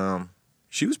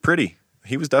 She was pretty.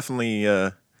 He was definitely.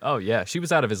 Oh yeah, she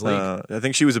was out of his league. I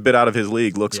think she was a bit out of his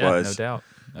league, looks Yeah, wise. no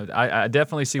doubt. I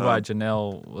definitely see why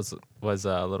Janelle was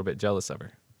a little bit jealous of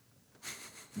her.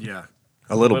 Yeah,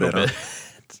 a little bit. bit. Huh?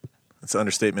 That's the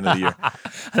understatement of the year. I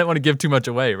didn't want to give too much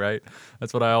away, right?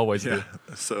 That's what I always do.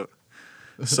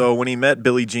 So when he met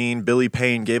Billie Jean, Billy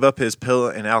Payne gave up his pill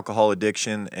and alcohol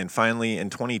addiction, and finally in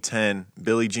 2010,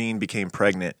 Billie Jean became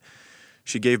pregnant.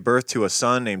 She gave birth to a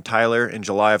son named Tyler in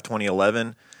July of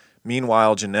 2011.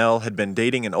 Meanwhile, Janelle had been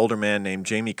dating an older man named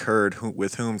Jamie Curd,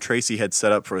 with whom Tracy had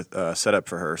set up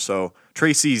for her. So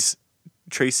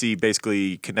Tracy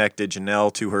basically connected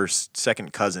Janelle to her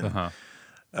second cousin,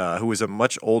 who was a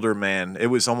much older man. It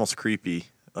was almost creepy.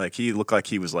 Like he looked like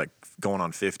he was like going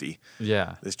on 50.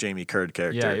 Yeah. This Jamie Curd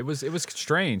character. Yeah, it was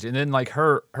strange. And then like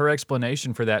her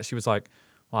explanation for that, she was like,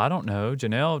 "Well, I don't know.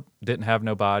 Janelle didn't have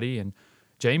nobody, and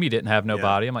Jamie didn't have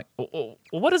nobody." I'm like, well,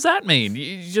 what does that mean?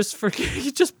 You just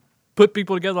you just put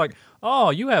people together like, "Oh,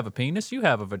 you have a penis, you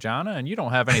have a vagina, and you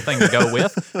don't have anything to go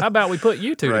with. How about we put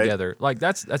you two Right. together?" Like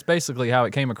that's basically how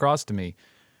it came across to me.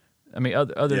 I mean,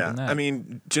 other than that, I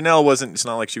mean, Janelle wasn't. It's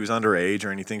not like she was underage or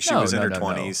anything. She was in her no.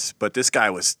 20s. But this guy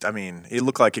was. I mean, it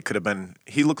looked like it could have been.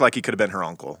 He looked like he could have been her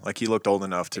uncle. Like he looked old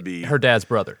enough to be her dad's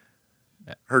brother.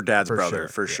 her dad's brother sure,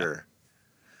 for yeah. sure.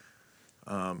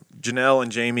 Janelle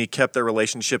and Jamie kept their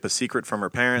relationship a secret from her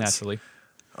parents. Naturally.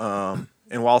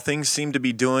 And while things seemed to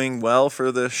be doing well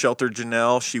for the sheltered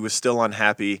Janelle, she was still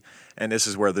unhappy. And this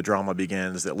is where the drama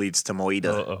begins that leads to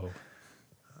Moida.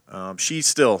 Uh-oh. She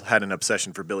still had an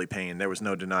obsession for Billy Payne. There was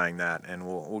no denying that, and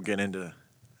we'll get into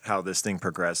how this thing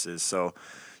progresses. So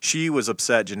she was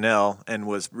upset, Janelle, and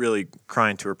was really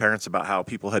crying to her parents about how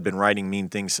people had been writing mean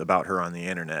things about her on the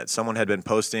internet. Someone had been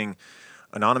posting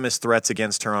anonymous threats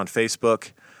against her on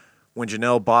Facebook. When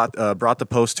Janelle brought the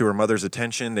post to her mother's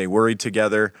attention, they worried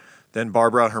together. Then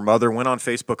Barbara, her mother, went on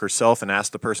Facebook herself and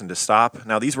asked the person to stop.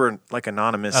 Now, these were like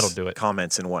anonymous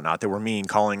comments and whatnot. They were mean,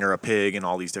 calling her a pig and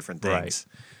all these different things.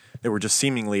 Right. They were just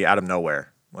seemingly out of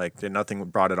nowhere. Like nothing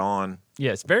brought it on.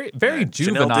 Yeah, it's very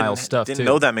juvenile stuff too. Didn't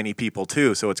know that many people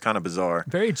too, so it's kind of bizarre.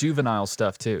 Very juvenile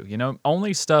stuff too. You know,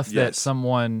 only stuff that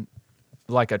someone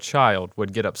like a child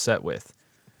would get upset with.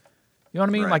 You know what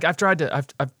I mean? Right. Like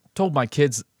I've told my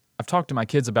kids, I've talked to my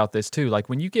kids about this too. Like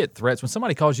when you get threats, when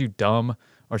somebody calls you dumb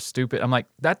or stupid, I'm like,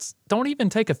 don't even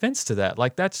take offense to that.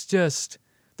 Like that's just,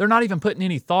 they're not even putting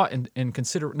any thought in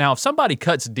consider. Now, if somebody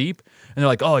cuts deep and they're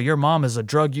like, "Oh, your mom is a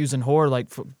drug using whore," like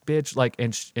bitch, like,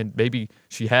 and maybe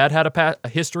she had a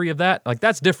history of that, like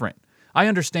that's different. I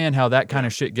understand how that kind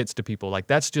of shit gets to people. Like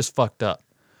that's just fucked up.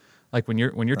 Like when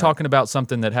you're talking about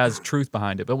something that has truth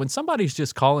behind it, but when somebody's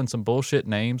just calling some bullshit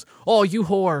names, "Oh, you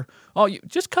whore," "Oh, you,"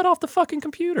 just cut off the fucking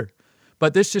computer.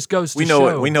 But this just goes to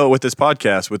show. We know it with this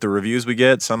podcast, with the reviews we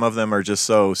get, some of them are just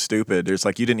so stupid. It's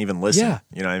like you didn't even listen. Yeah.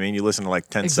 You know what I mean? You listen to like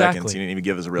 10 seconds. You didn't even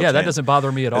give us a real chance. That doesn't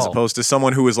bother me at all. As opposed to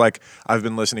someone who was like, "I've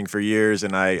been listening for years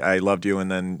and I loved you,"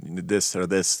 and then this or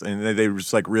this. And they were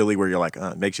just like really where you're like,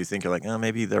 it makes you think you're like,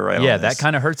 maybe they're right on Yeah, this. that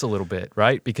kind of hurts a little bit,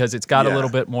 right? Because it's got a little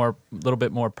bit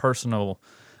more personal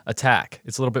attack.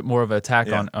 It's a little bit more of an attack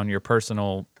on your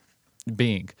personal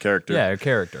being. Character. Yeah,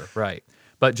 character, right.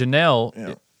 But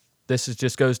Janelle, this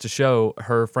just goes to show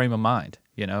her frame of mind,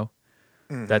 you know?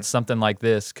 Mm-hmm. That something like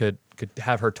this could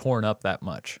have her torn up that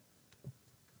much.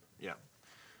 Yeah.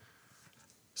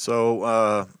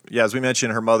 So, as we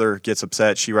mentioned, her mother gets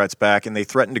upset. She writes back, and they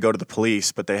threatened to go to the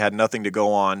police, but they had nothing to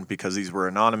go on because these were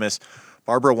anonymous.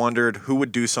 Barbara wondered who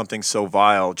would do something so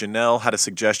vile. Janelle had a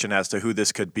suggestion as to who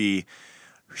this could be.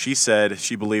 She said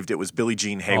she believed it was Billie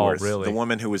Jean Hayworth, the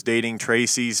woman who was dating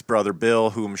Tracy's brother Bill,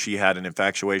 whom she had an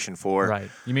infatuation for.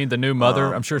 Right. You mean the new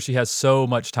mother? I'm sure she has so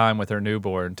much time with her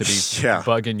newborn to be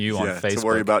bugging you on Facebook. To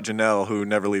worry about Janelle, who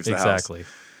never leaves the house. Exactly.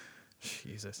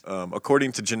 Jesus.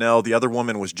 According to Janelle, the other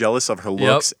woman was jealous of her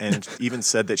looks and even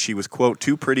said that she was, quote,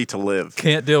 too pretty to live.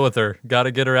 Can't deal with her. Got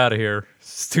to get her out of here.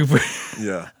 Stupid.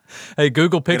 Yeah. Hey,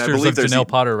 Google pictures of Janelle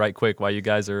Potter right quick while you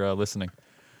guys are listening.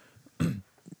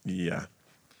 Yeah.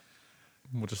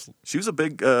 She was a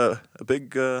big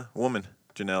woman,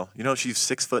 Janelle. You know, she's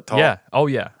 6 foot tall. Yeah. Oh,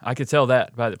 yeah. I could tell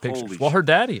that by the pictures. Holy well, her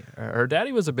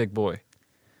daddy was a big boy.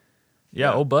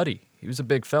 Yeah, old buddy. He was a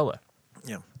big fella.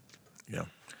 Yeah. Yeah.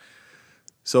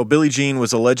 So Billie Jean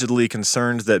was allegedly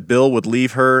concerned that Bill would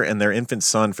leave her and their infant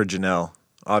son for Janelle,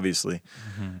 obviously.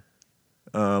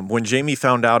 When Jamie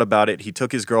found out about it, he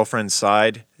took his girlfriend's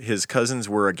side. His cousins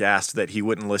were aghast that he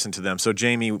wouldn't listen to them. So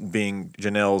Jamie being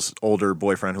Janelle's older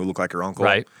boyfriend who looked like her uncle,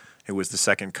 Right. who was the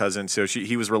second cousin. So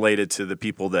he was related to the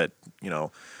people that,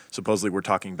 supposedly were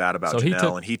talking bad about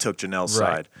Janelle, and he took Janelle's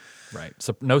side. Right.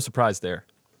 So no surprise there.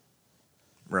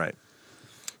 Right.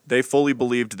 They fully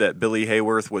believed that Billy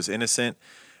Hayworth was innocent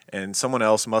and someone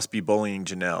else must be bullying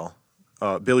Janelle.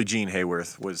 Billie Jean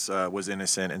Hayworth was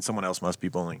innocent, and someone else must be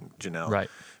bullying Janelle. Right.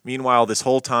 Meanwhile, this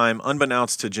whole time,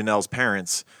 unbeknownst to Janelle's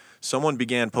parents, someone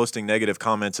began posting negative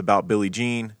comments about Billie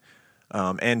Jean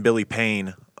and Billy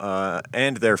Payne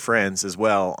and their friends as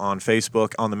well on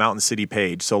Facebook on the Mountain City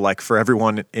page. So, like for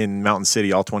everyone in Mountain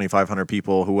City, all 2,500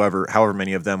 people, however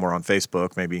many of them were on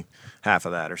Facebook, maybe half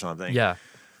of that or something. Yeah.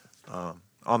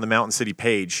 On the Mountain City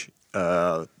page,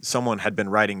 someone had been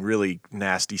writing really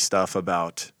nasty stuff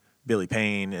about Billy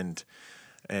Payne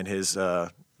and his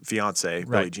fiance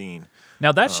Billie Jean.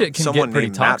 Now that shit can someone get pretty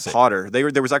named toxic. Matt Potter.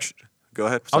 There was actually. Go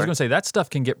ahead. I was going to say that stuff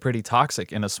can get pretty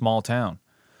toxic in a small town.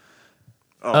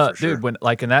 For sure. Dude, when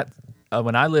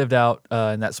I lived out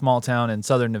in that small town in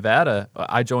southern Nevada,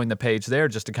 I joined the page there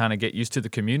just to kind of get used to the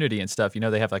community and stuff.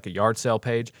 They have like a yard sale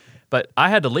page, but I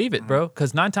had to leave it, bro,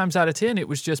 because 9 times out of 10 it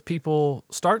was just people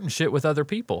starting shit with other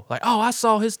people. Like, oh, I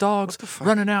saw his dogs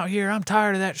running out here. I'm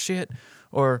tired of that shit.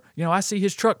 Or, I see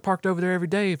his truck parked over there every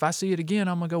day. If I see it again,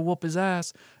 I'm going to go whoop his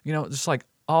ass. Just like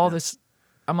all this.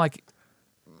 I'm like,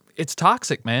 it's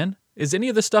toxic, man. Is any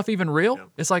of this stuff even real? Yeah.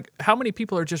 It's like, how many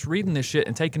people are just reading this shit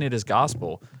and taking it as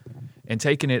gospel and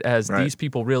taking it as these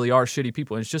people really are shitty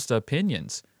people? And it's just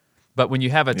opinions. But when you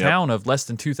have a town of less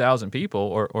than 2,000 people,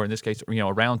 or in this case,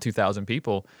 around 2,000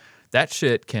 people, that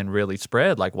shit can really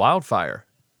spread like wildfire.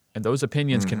 And those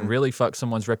opinions can really fuck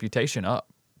someone's reputation up.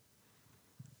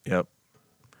 Yep.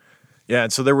 Yeah,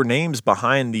 and so there were names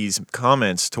behind these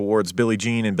comments towards Billie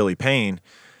Jean and Billy Payne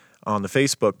on the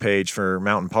Facebook page for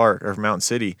Mountain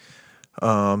City.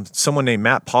 Someone named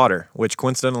Matt Potter, which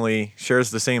coincidentally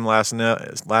shares the same last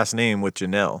name with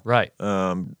Janelle. Right.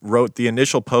 Wrote the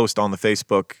initial post on the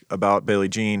Facebook about Billie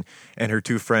Jean and her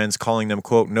 2 friends, calling them,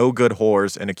 quote, no good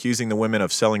whores and accusing the women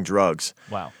of selling drugs.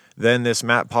 Wow. Then this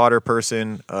Matt Potter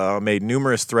person made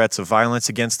numerous threats of violence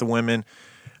against the women.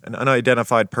 An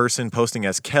unidentified person posting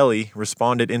as Kelly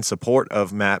responded in support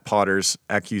of Matt Potter's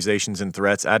accusations and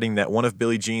threats, adding that one of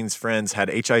Billie Jean's friends had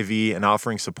HIV and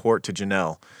offering support to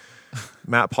Janelle.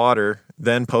 Matt Potter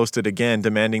then posted again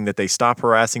demanding that they stop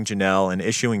harassing Janelle and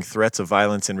issuing threats of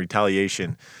violence and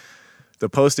retaliation. The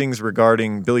postings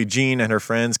regarding Billie Jean and her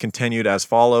friends continued as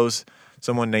follows.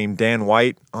 Someone named Dan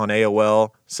White on AOL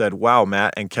said, wow,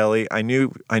 Matt and Kelly, I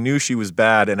knew she was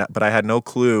bad, but I had no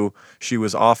clue she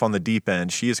was off on the deep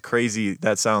end. She is crazy,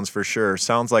 that sounds for sure.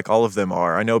 Sounds like all of them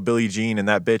are. I know Billie Jean, and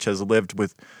that bitch has lived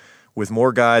with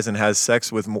more guys and has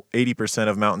sex with 80%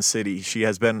 of Mountain City. She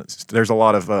has been, there's a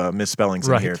lot of misspellings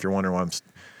in here if you're wondering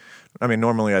why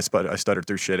normally I stutter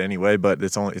through shit anyway, but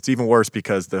it's even worse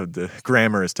because the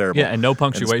grammar is terrible. Yeah, and no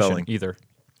punctuation either.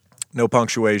 No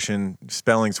punctuation,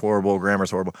 spelling's horrible,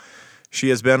 grammar's horrible. She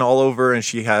has been all over, and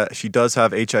she does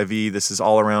have HIV. This is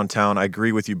all around town. I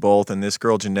agree with you both. And this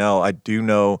girl, Janelle, I do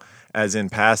know as in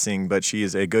passing, but she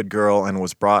is a good girl and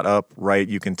was brought up right.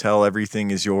 You can tell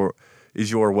everything is your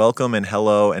welcome and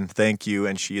hello and thank you,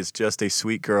 and she is just a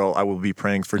sweet girl. I will be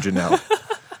praying for Janelle.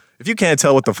 If you can't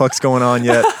tell what the fuck's going on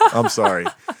yet, I'm sorry.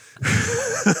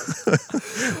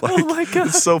 Oh my God.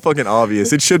 It's so fucking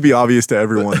obvious. It should be obvious to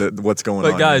everyone that what's going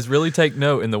on. But guys, really take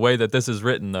note in the way that this is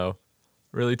written, though.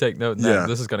 Really take note in that.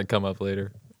 This is going to come up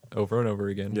later over and over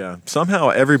again. Yeah. Somehow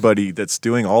everybody that's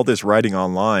doing all this writing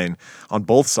online on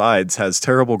both sides has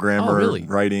terrible grammar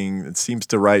writing. It seems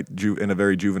to write in a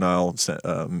very juvenile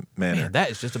manner. Man, that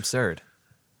is just absurd.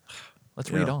 Let's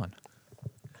read on.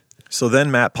 So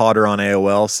then Matt Potter on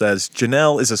AOL says,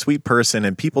 Janelle is a sweet person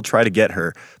and people try to get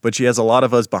her, but she has a lot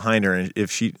of us behind her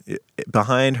if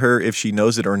she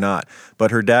knows it or not.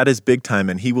 But her dad is big time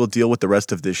and he will deal with the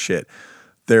rest of this shit.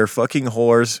 They're fucking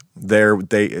whores. They're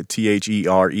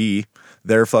THERE.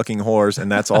 They're fucking whores, and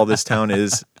that's all this town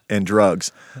is, and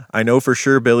drugs. I know for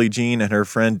sure Billie Jean and her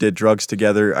friend did drugs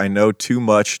together. I know too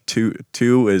much.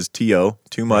 Two is T-O.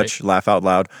 Too much. Right. Laugh out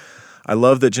loud. I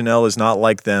love that Janelle is not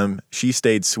like them. She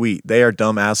stayed sweet. They are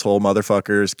dumb asshole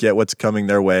motherfuckers, get what's coming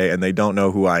their way, and they don't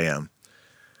know who I am.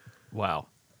 Wow.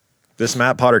 This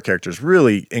Matt Potter character is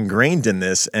really ingrained in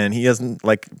this, and he hasn't,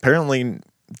 apparently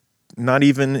not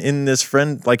even in this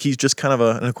friend, he's just kind of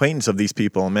an acquaintance of these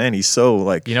people. Man, he's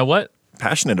so, You know what?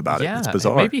 passionate about it. It's and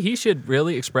bizarre. maybe he should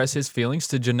really express his feelings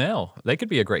to Janelle. They could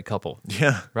be a great couple.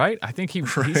 Yeah. Right? I think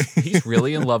he's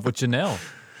really in love with Janelle.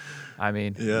 I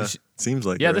mean, Yeah. Seems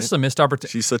like yeah, it, this right? is a missed opportunity.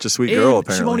 She's such a sweet girl,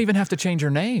 apparently. She won't even have to change her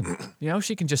name.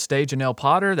 She can just stay Janelle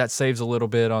Potter. That saves a little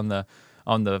bit on the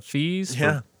fees.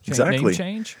 Yeah, for exactly. Name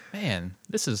change. Man,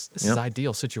 this is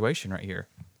ideal situation right here.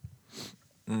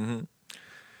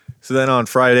 So then on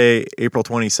Friday, April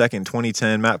 22nd,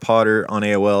 2010, Matt Potter on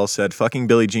AOL said, "Fucking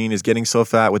Billie Jean is getting so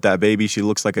fat with that baby. She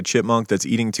looks like a chipmunk that's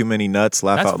eating too many nuts.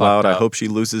 Laugh That's out loud. fucked I up. hope she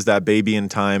loses that baby in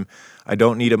time. I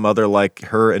don't need a mother like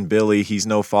her and Billy. He's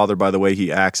no father by the way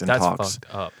he acts and That's talks."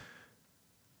 fucked up.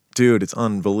 Dude, it's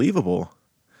unbelievable.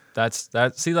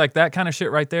 See, like that kind of shit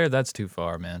right there, that's too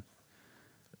far, man.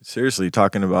 Seriously,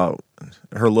 talking about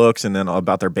her looks and then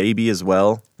about their baby as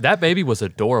well. That baby was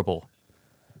adorable.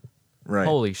 Right.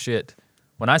 Holy shit.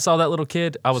 When I saw that little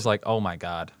kid, I was like, oh my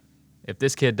God. If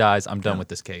this kid dies, I'm done with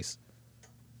this case.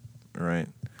 Right.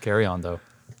 Carry on, though.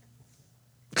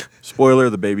 Spoiler,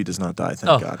 the baby does not die, thank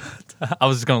Oh. God. I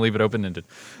was just going to leave it open-ended.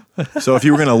 So if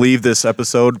you were going to leave this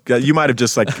episode, you might have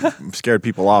just like scared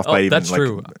people off by even that's like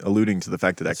true. alluding to the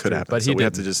fact that could true, happen. but So he we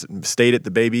have to just state it.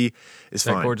 The baby is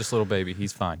That fine. gorgeous little baby,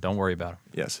 he's fine. Don't worry about him.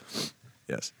 Yes.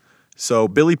 Yes. So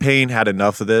Billy Payne had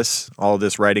enough of this, all of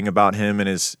this writing about him and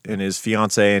his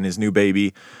fiance and his new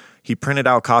baby. He printed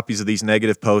out copies of these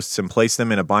negative posts and placed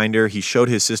them in a binder. He showed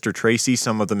his sister Tracy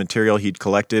some of the material he'd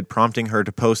collected, prompting her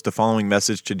to post the following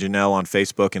message to Janelle on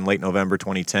Facebook in late November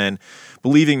 2010,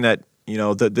 believing that,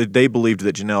 they believed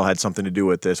that Janelle had something to do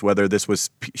with this, whether this was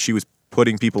she was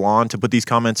putting people on to put these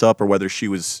comments up or whether she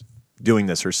was doing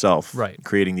this herself, Right.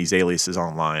 creating these aliases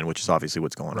online, which is obviously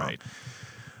what's going Right.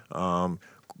 on.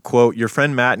 Quote, "Your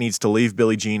friend Matt needs to leave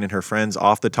Billie Jean and her friends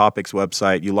off the Topics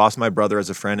website. You lost my brother as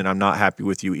a friend, and I'm not happy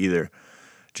with you either."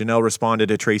 Janelle responded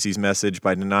to Tracy's message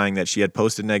by denying that she had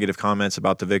posted negative comments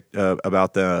about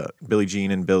the Billie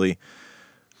Jean and Billy.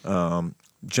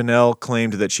 Janelle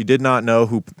claimed that she did not know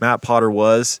who Matt Potter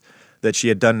was, that she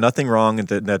had done nothing wrong, and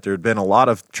that there had been a lot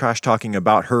of trash talking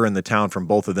about her in the town from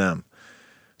both of them.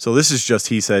 So this is just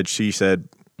he said, she said,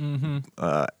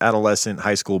 adolescent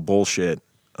high school bullshit,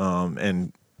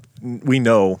 and we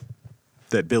know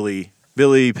that Billy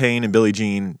Payne and Billie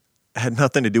Jean had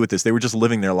nothing to do with this. They were just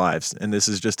living their lives. And this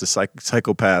is just a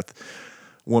psychopath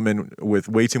woman with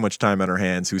way too much time on her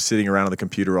hands who's sitting around on the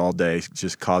computer all day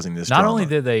just causing this Not drama. only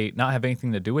did they not have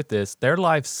anything to do with this, their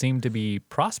lives seemed to be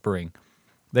prospering.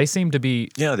 They seemed to be...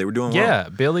 Yeah, they were doing well. Yeah,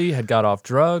 Billy had got off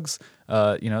drugs.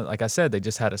 Like I said, they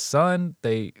just had a son.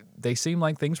 They seemed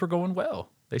like things were going well.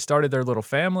 They started their little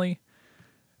family.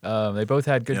 They both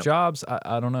had good jobs.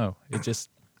 I don't know. It just...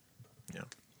 Yeah.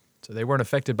 So they weren't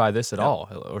affected by this at all,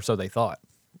 or so they thought.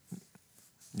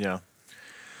 Yeah.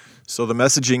 So the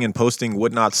messaging and posting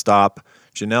would not stop.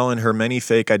 Janelle and her many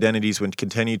fake identities would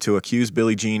continue to accuse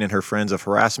Billie Jean and her friends of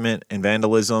harassment and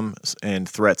vandalism and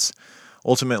threats.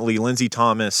 Ultimately, Lindsay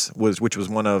Thomas, which was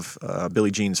one of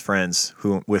Billie Jean's friends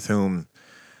with whom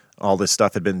all this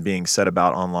stuff had been being said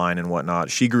about online and whatnot.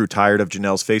 She grew tired of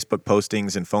Janelle's Facebook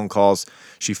postings and phone calls.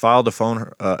 She filed a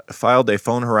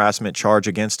phone harassment charge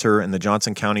against her in the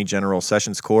Johnson County General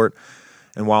Sessions Court.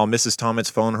 And while Mrs.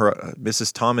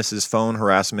 Thomas's phone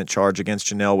harassment charge against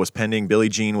Janelle was pending, Billie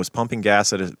Jean was pumping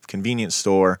gas at a convenience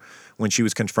store when she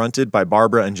was confronted by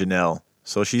Barbara and Janelle.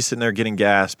 So she's sitting there getting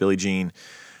gas, Billie Jean,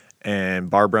 and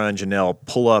Barbara and Janelle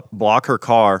pull up, block her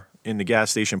car in the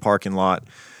gas station parking lot,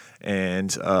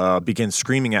 and begin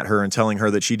screaming at her and telling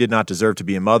her that she did not deserve to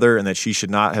be a mother and that she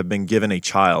should not have been given a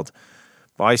child.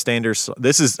 Bystanders,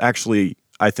 this is actually,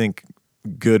 I think,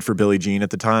 good for Billie Jean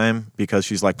at the time because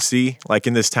she's like, see, like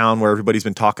in this town where everybody's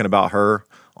been talking about her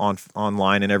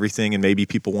online and everything, and maybe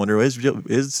people wonder,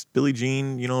 is Billie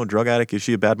Jean, a drug addict? Is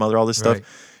she a bad mother? All this stuff.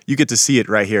 You get to see it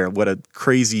right here. What a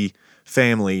crazy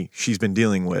family she's been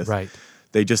dealing with. Right.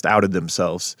 They just outed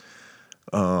themselves.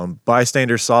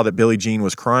 Bystanders saw that Billie Jean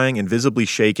was crying and visibly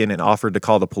shaken and offered to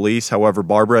call the police. However,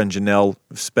 Barbara and Janelle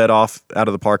sped off out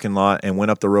of the parking lot and went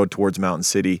up the road towards Mountain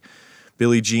City.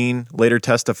 Billie Jean later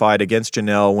testified against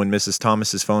Janelle when Mrs.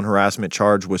 Thomas's phone harassment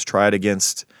charge was tried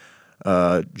against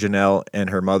Janelle and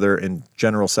her mother in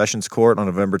General Sessions Court on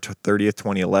November 30th,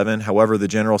 2011. However, the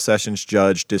General Sessions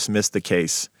judge dismissed the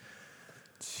case,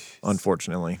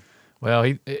 unfortunately.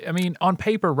 Well, on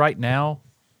paper right now,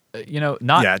 not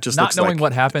knowing like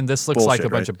what happened, this looks like a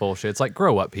bullshit, bunch right? of bullshit. It's like,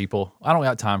 grow up, people. I don't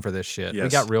got time for this shit. We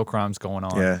Yes. got real crimes going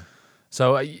on. Yeah.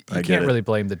 So you get can't it. really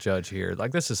blame the judge here.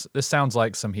 Like this sounds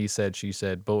like some he said, she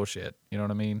said bullshit. You know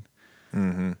what I mean?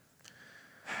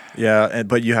 Yeah,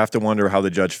 but you have to wonder how the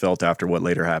judge felt after what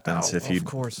later happens. Oh, if he of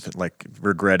course. like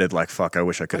regretted, like, fuck, I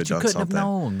wish I could have But you done couldn't something. have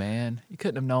known, man. You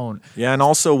couldn't have known. Yeah, and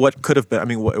also what could have been. I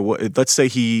mean, let's say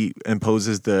he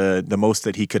imposes the most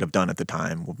that he could have done at the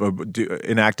time,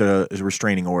 enact a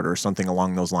restraining order or something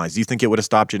along those lines. Do you think it would have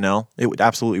stopped Janelle? It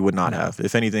absolutely would not have.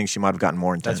 If anything, she might have gotten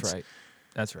more intense.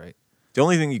 That's right. The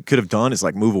only thing you could have done is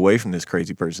like move away from this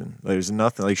crazy person. There's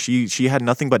nothing like she had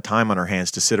nothing but time on her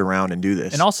hands to sit around and do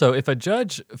this. And also, if a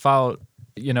judge filed,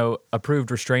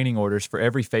 approved restraining orders for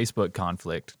every Facebook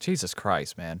conflict, Jesus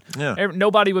Christ, man. Yeah.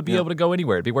 Nobody would be able to go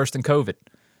anywhere. It'd be worse than COVID.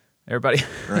 Everybody.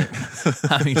 Right.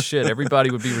 I mean, shit.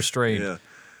 Everybody would be restrained. Yeah.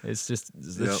 It's just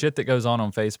the shit that goes on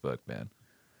Facebook, man.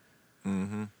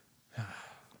 Mm-hmm.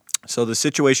 So the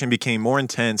situation became more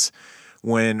intense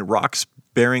when rocks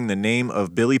bearing the name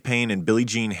of Billy Payne and Billie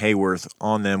Jean Hayworth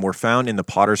on them were found in the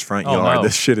Potter's front yard. No.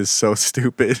 This shit is so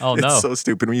stupid. Oh, no. It's so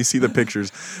stupid. When you see the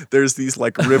pictures, there's these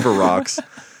like river rocks,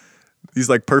 these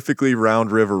like perfectly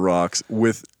round river rocks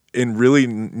with in really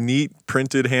neat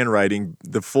printed handwriting,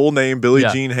 the full name Billie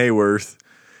Jean Hayworth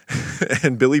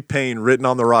and Billy Payne written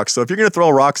on the rocks. So if you're going to throw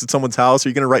rocks at someone's house, are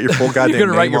you going to write your full goddamn You're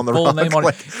gonna write name your on the full rock? name on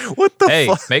like, it. what the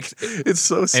fuck? Make, it's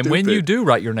so stupid. and when you do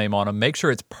write your name on them, make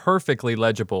sure it's perfectly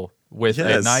legible with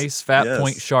a nice fat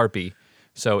point Sharpie,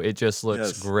 so it just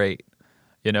looks great.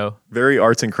 Very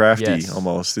arts and crafty Yes.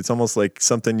 almost. It's almost like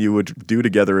something you would do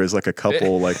together as like a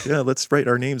couple. Like, let's write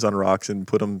our names on rocks and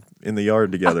put them in the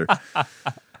yard together.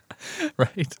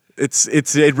 Right.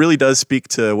 It really does speak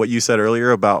to what you said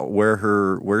earlier about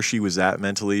where she was at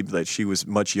mentally, that she was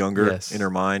much younger in her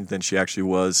mind than she actually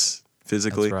was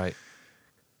physically. That's right.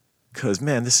 Because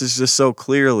man, this is just so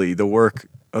clearly the work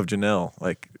of Janelle.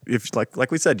 Like if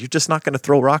like we said, you're just not going to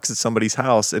throw rocks at somebody's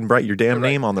house and write your damn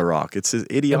name on the rock. It's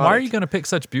idiotic. And why are you going to pick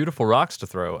such beautiful rocks to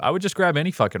throw? I would just grab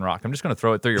any fucking rock. I'm just going to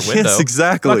throw it through your window. Yes,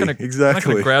 exactly. I'm not going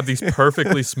Exactly. to grab these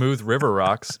perfectly smooth river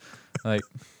rocks. Like,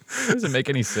 it doesn't make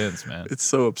any sense, man. It's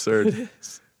so absurd. It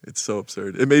is. It's so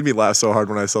absurd. It made me laugh so hard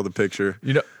when I saw the picture.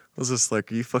 I was just like,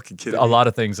 are you fucking kidding me? A lot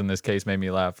of things in this case made me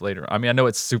laugh later. I mean, I know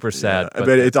it's super sad. But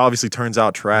it obviously turns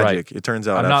out tragic. Right. It turns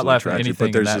out I'm not absolutely laughing at tragic, anything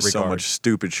but there's in that just so regard. much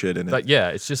stupid shit in it. But yeah,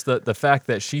 it's just the fact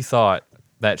that she thought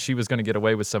that she was going to get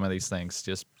away with some of these things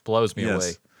just blows me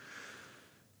away.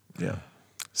 Yeah.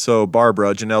 So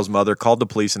Barbara, Janelle's mother, called the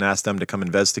police and asked them to come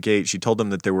investigate. She told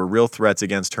them that there were real threats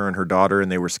against her and her daughter, and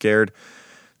they were scared.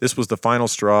 This was the final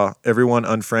straw. Everyone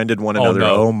unfriended one another.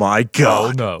 No. Oh my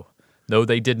God. Oh, no. No,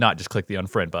 they did not just click the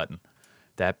unfriend button.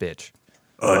 That bitch.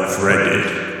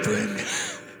 Unfriended.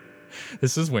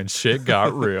 This is when shit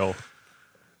got real.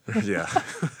 Yeah.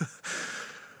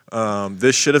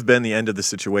 This should have been the end of the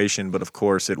situation, but of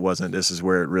course it wasn't. This is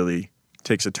where it really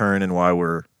takes a turn and why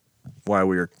we're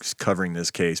covering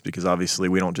this case, because obviously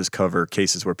we don't just cover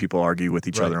cases where people argue with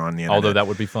each other on the internet. Although that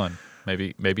would be fun.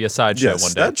 Maybe a sideshow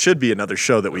one day. That should be another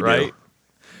show that we do.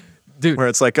 Dude. Where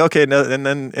it's like, okay, no, and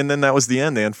then that was the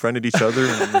end. They unfriended each other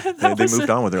and they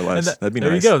moved on with their lives. That'd be nice.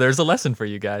 There you go. There's a lesson for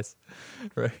you guys.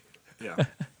 Right. Yeah.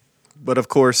 But of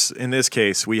course, in this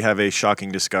case, we have a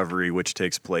shocking discovery which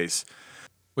takes place.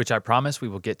 Which I promise we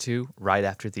will get to right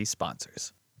after these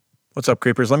sponsors. What's up,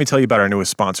 creepers? Let me tell you about our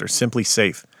newest sponsor, Simply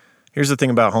Safe. Here's the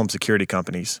thing about home security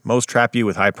companies. Most trap you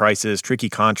with high prices, tricky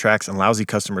contracts, and lousy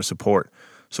customer support.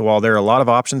 So while there are a lot of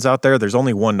options out there, there's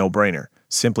only one no-brainer,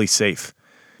 Simply Safe.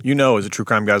 You know, as a True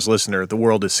Crime Guys listener, the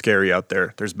world is scary out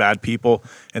there. There's bad people,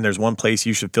 and there's one place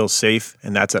you should feel safe,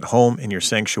 and that's at home in your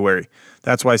sanctuary.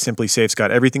 That's why Simply Safe's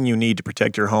got everything you need to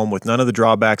protect your home with none of the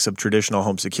drawbacks of traditional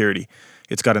home security.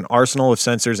 It's got an arsenal of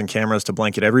sensors and cameras to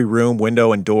blanket every room,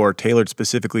 window, and door tailored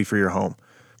specifically for your home.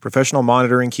 Professional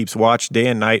monitoring keeps watch day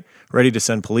and night, ready to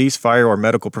send police, fire, or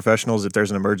medical professionals if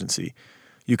there's an emergency.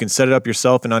 You can set it up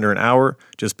yourself in under an hour.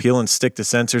 Just peel and stick the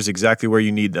sensors exactly where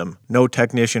you need them. No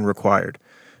technician required.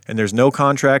 And there's no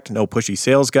contract, no pushy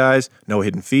sales guys, no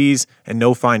hidden fees, and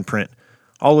no fine print.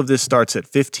 All of this starts at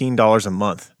 $15 a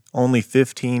month. Only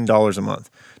 $15 a month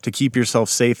to keep yourself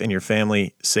safe and your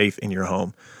family safe in your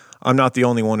home. I'm not the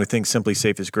only one who thinks Simply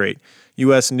Safe is great.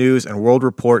 U.S. News and World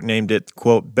Report named it,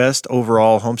 quote, best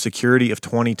overall home security of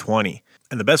 2020.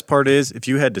 And the best part is, if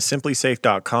you head to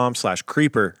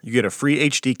simplysafe.com/creeper, you get a free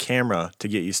HD camera to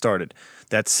get you started.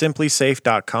 That's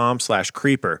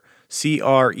simplysafe.com/creeper,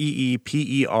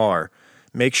 CREEPER.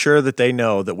 Make sure that they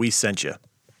know that we sent you.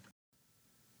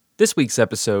 This week's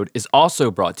episode is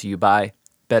also brought to you by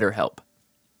BetterHelp.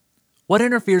 What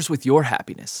interferes with your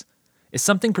happiness? Is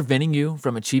something preventing you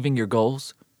from achieving your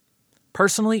goals?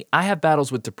 Personally, I have battles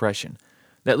with depression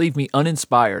that leave me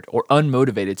uninspired or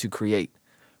unmotivated to create,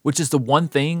 which is the one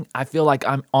thing I feel like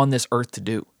I'm on this earth to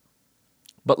do.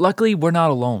 But luckily, we're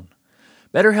not alone.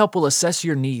 BetterHelp will assess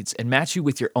your needs and match you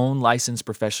with your own licensed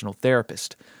professional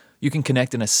therapist. You can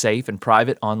connect in a safe and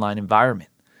private online environment,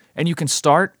 and you can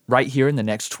start right here in the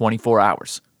next 24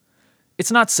 hours.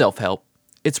 It's not self-help,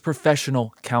 it's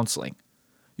professional counseling.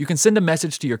 You can send a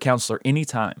message to your counselor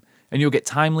anytime, and you'll get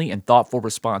timely and thoughtful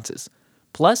responses.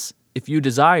 Plus, if you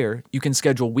desire, you can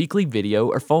schedule weekly video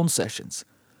or phone sessions,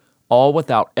 all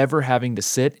without ever having to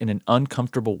sit in an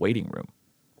uncomfortable waiting room.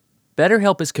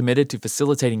 BetterHelp is committed to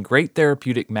facilitating great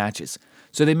therapeutic matches,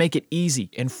 so they make it easy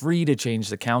and free to change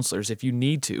the counselors if you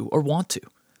need to or want to.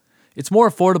 It's more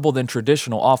affordable than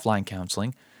traditional offline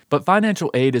counseling, but financial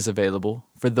aid is available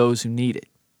for those who need it.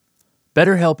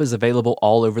 BetterHelp is available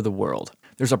all over the world.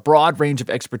 There's a broad range of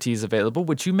expertise available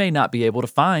which you may not be able to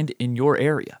find in your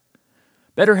area.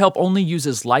 BetterHelp only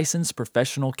uses licensed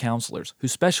professional counselors who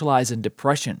specialize in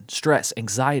depression, stress,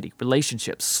 anxiety,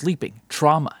 relationships, sleeping,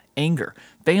 trauma, anger,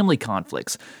 family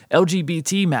conflicts,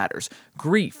 LGBT matters,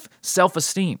 grief,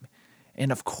 self-esteem, and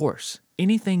of course,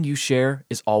 anything you share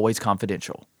is always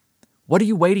confidential. What are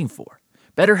you waiting for?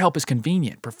 BetterHelp is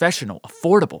convenient, professional,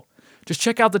 affordable. Just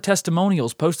check out the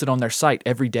testimonials posted on their site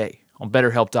every day on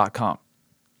BetterHelp.com.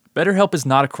 BetterHelp is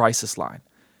not a crisis line.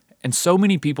 And so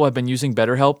many people have been using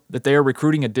BetterHelp that they are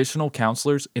recruiting additional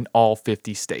counselors in all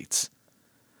 50 states.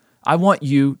 I want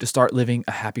you to start living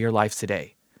a happier life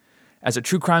today. As a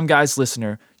True Crime Guys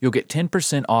listener, you'll get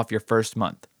 10% off your first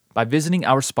month by visiting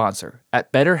our sponsor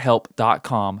at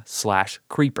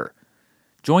betterhelp.com/creeper.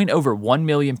 Join over 1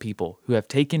 million people who have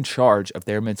taken charge of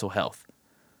their mental health.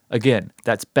 Again,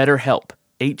 that's BetterHelp,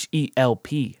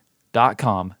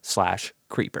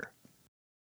 HELP.com/creeper.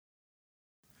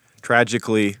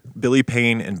 Tragically, Billy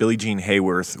Payne and Billie Jean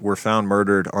Hayworth were found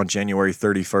murdered on January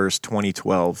 31st,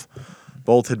 2012.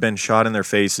 Both had been shot in their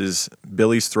faces.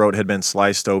 Billy's throat had been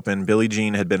sliced open. Billie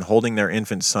Jean had been holding their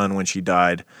infant son when she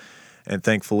died, and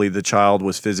thankfully the child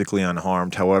was physically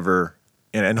unharmed. However,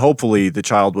 and hopefully the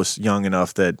child was young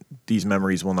enough that these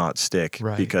memories will not stick,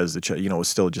 Right. because it was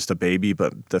still just a baby.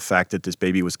 But the fact that this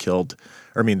baby was killed,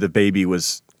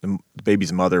 the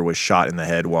baby's mother was shot in the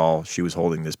head while she was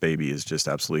holding this baby is just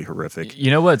absolutely horrific.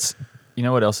 You know what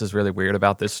else is really weird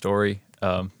about this story?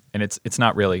 And it's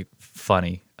not really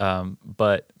funny.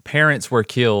 But parents were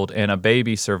killed and a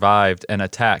baby survived an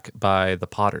attack by the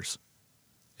Potters.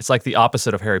 It's like the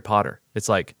opposite of Harry Potter. It's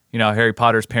like, Harry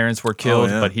Potter's parents were killed,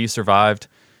 but he survived.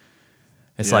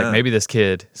 It's like, maybe this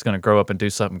kid is going to grow up and do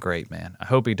something great, man. I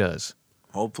hope he does.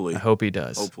 Hopefully. I hope he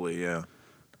does. Hopefully, yeah.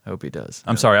 I hope he does.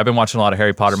 I'm sorry. I've been watching a lot of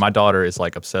Harry Potter. My daughter is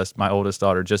like obsessed. My oldest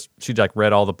daughter she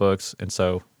read all the books. And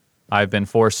so I've been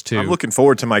forced to. I'm looking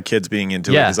forward to my kids being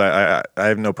into it because I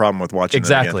have no problem with watching it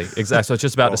Exactly. again. Exactly. So I was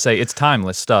just about to say it's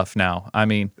timeless stuff now. I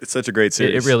mean, it's such a great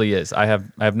series. It really is. I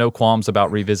have no qualms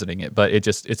about revisiting it, but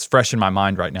it's fresh in my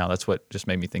mind right now. That's what just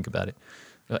made me think about it.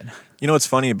 But, what's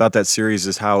funny about that series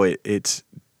is how it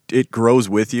grows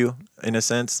with you in a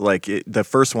sense. Like the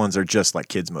first ones are just like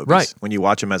kids movies. Right. When you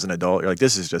watch them as an adult, you're like,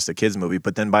 this is just a kids movie.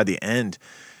 But then by the end,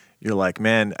 you're like,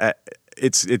 man,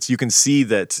 it's you can see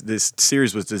that this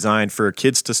series was designed for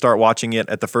kids to start watching it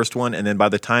at the first one, and then by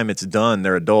the time it's done,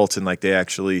 they're adults and like they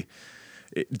actually.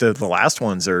 The last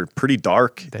ones are pretty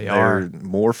dark. They're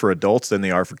more for adults than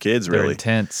they are for kids. They're really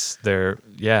intense. They're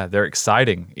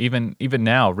exciting. Even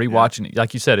now, rewatching it,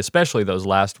 like you said, especially those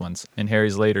last ones in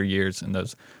Harry's later years and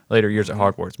those later years at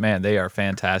Hogwarts. Man, they are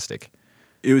fantastic.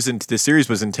 The series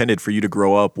was intended for you to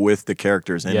grow up with the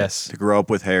characters in it. To grow up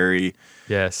with Harry.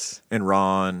 Yes. And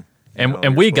Ron.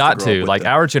 And we got to like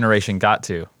our generation got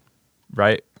to,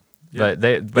 right? Yeah.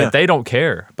 But they don't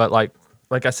care. But like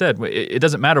I said, it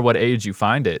doesn't matter what age you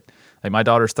find it. Like my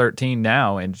daughter's 13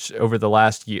 now, and over the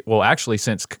last year, well, actually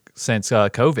since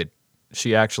COVID,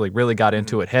 she actually really got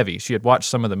into it heavy. She had watched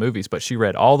some of the movies, but she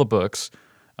read all the books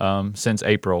since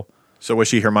April. So was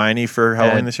she Hermione for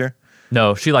Halloween this year?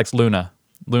 No, she likes Luna.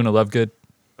 Luna Lovegood.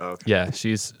 Oh, okay. Yeah,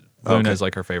 Luna is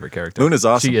like her favorite character. Luna's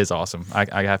awesome. She is awesome.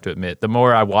 I have to admit. The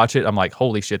more I watch it, I'm like,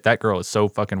 holy shit, that girl is so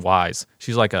fucking wise.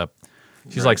 She's like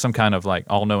like some kind of like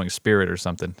all-knowing spirit or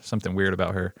something weird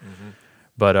about her. Mm-hmm.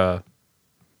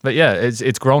 But yeah,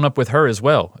 it's grown up with her as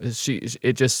well.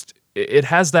 It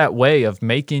has that way of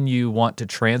making you want to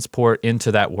transport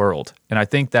into that world. And I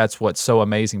think that's what's so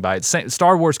amazing by it.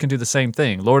 Star Wars can do the same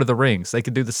thing. Lord of the Rings, they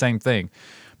can do the same thing.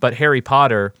 But Harry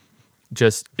Potter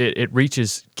it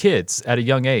reaches kids at a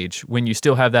young age when you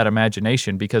still have that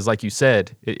imagination, because like you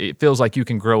said, it feels like you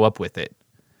can grow up with it.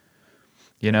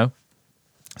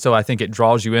 So I think it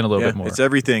draws you in a little bit more. It's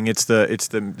everything. It's the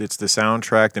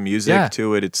soundtrack, the music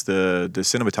to it. It's the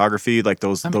cinematography, like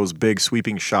those big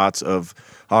sweeping shots of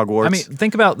Hogwarts. I mean,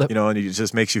 think about and it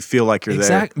just makes you feel like you're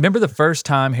there. Remember the first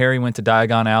time Harry went to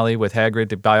Diagon Alley with Hagrid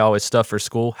to buy all his stuff for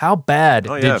school? How bad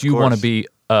did you want to be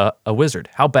a wizard?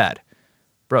 How bad?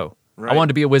 Bro, I wanted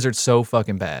to be a wizard so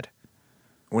fucking bad.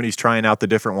 When he's trying out the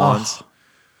different ones.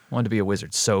 I wanted to be a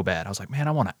wizard so bad. I was like, man,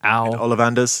 I want an owl. And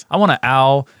Ollivanders. I want an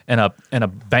owl and a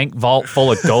bank vault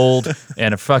full of gold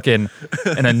and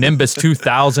a Nimbus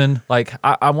 2000. Like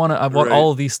I want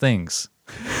all of these things.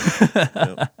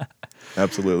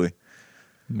 Absolutely.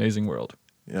 Amazing world.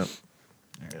 Yep.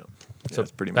 So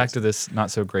it's pretty back amazing. to this not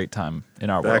so great time in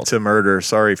our world. Back to murder.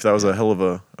 Sorry if that was a hell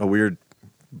of a weird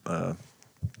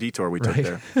detour we took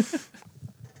there.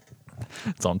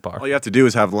 It's on par. All you have to do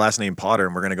is have the last name Potter,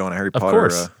 and we're going to go on a Harry Potter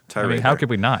tirade. I mean, how could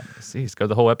we not? Jeez, go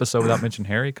the whole episode without mentioning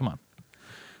Harry? Come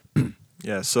on.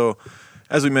 Yeah, so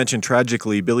as we mentioned,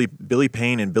 tragically, Billy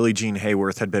Payne and Billie Jean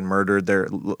Hayworth had been murdered.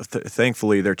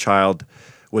 Thankfully, their child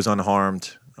was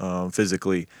unharmed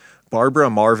physically. Barbara,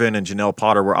 Marvin, and Janelle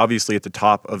Potter were obviously at the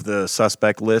top of the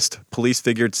suspect list. Police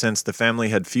figured since the family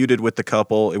had feuded with the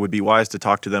couple, it would be wise to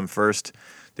talk to them first.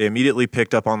 They immediately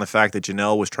picked up on the fact that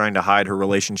Janelle was trying to hide her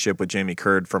relationship with Jamie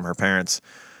Curd from her parents.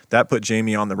 That put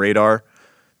Jamie on the radar.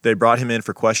 They brought him in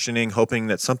for questioning, hoping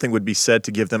that something would be said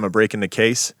to give them a break in the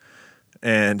case.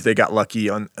 And they got lucky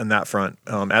on that front.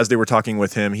 As they were talking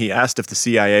with him, he asked if the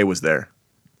CIA was there.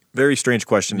 Very strange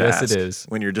question to ask. Yes, it is.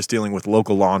 When you're just dealing with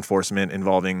local law enforcement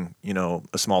involving,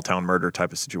 a small town murder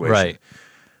type of situation. Right.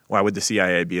 Why would the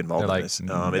CIA be involved They're in like, this?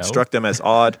 no. It struck them as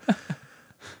odd,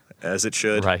 as it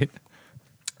should. Right.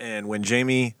 And when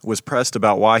Jamie was pressed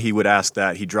about why he would ask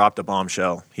that, he dropped a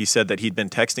bombshell. He said that he'd been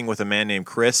texting with a man named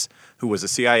Chris, who was a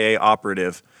CIA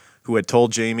operative, who had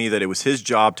told Jamie that it was his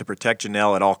job to protect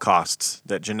Janelle at all costs,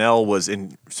 that Janelle was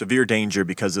in severe danger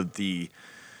because of the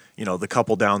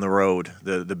couple down the road,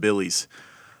 the Billies.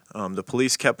 The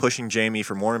police kept pushing Jamie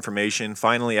for more information.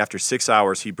 Finally, after 6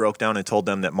 hours, he broke down and told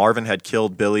them that Marvin had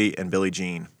killed Billy and Billie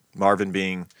Jean. Marvin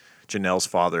being Janelle's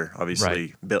father,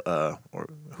 obviously, or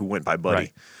who went by Buddy.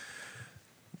 Right.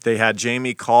 They had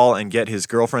Jamie call and get his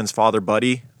girlfriend's father,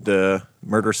 Buddy, the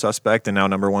murder suspect and now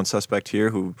number one suspect here,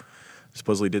 who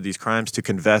supposedly did these crimes, to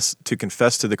confess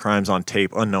to the crimes on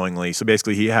tape unknowingly. So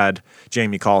basically, he had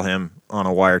Jamie call him on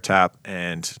a wiretap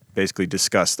and basically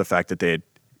discuss the fact that they had,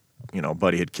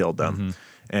 Buddy had killed them,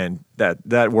 and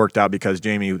that worked out because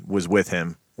Jamie was with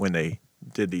him when they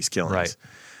did these killings. Right.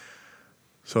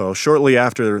 So shortly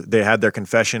after they had their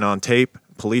confession on tape,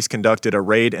 police conducted a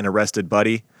raid and arrested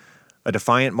Buddy. A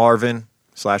defiant Marvin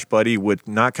 / Buddy would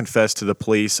not confess to the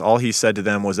police. All he said to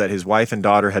them was that his wife and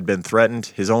daughter had been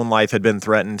threatened. His own life had been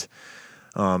threatened.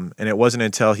 And it wasn't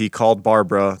until he called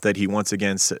Barbara that he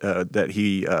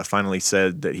finally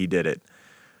said that he did it.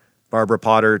 Barbara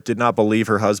Potter did not believe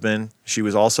her husband. She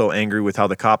was also angry with how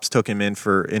the cops took him in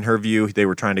her view, they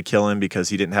were trying to kill him because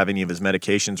he didn't have any of his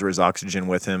medications or his oxygen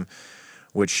with him,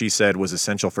 which she said was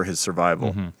essential for his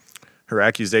survival. Her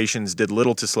accusations did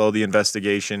little to slow the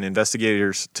investigation.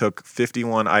 Investigators took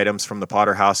 51 items from the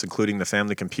Potter house, including the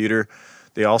family computer.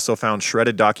 They also found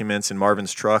shredded documents in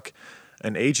Marvin's truck.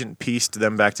 An agent pieced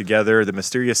them back together. The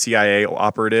mysterious CIA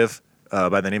operative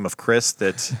by the name of Chris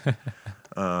that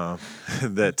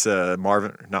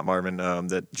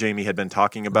Jamie had been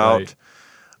talking about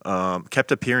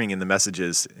kept appearing in the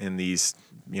messages in these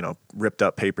ripped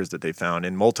up papers that they found.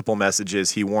 In multiple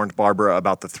messages, he warned Barbara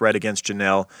about the threat against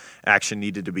Janelle. Action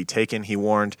needed to be taken, he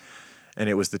warned. And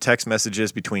it was the text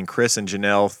messages between Chris and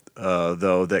Janelle,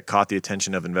 though, that caught the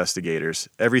attention of investigators.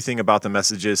 Everything about the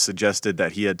messages suggested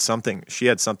that she had something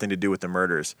to do with the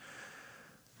murders.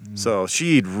 So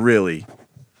she'd really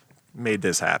made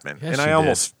this happen. Yes, and I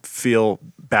almost feel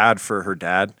bad for her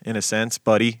dad, in a sense,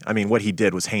 Buddy. I mean, what he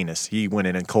did was heinous. He went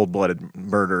in and cold-blooded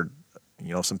murdered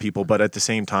some people, but at the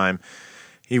same time,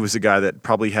 he was a guy that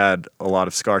probably had a lot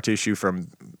of scar tissue from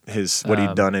what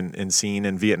he'd done and seen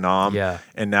in Vietnam. Yeah.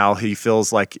 And now he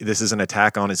feels like this is an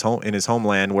attack on his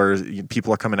homeland where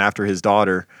people are coming after his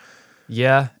daughter.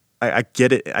 Yeah. I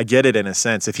get it. I get it in a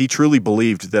sense. If he truly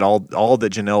believed that all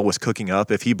that Janelle was cooking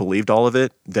up, if he believed all of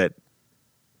it, that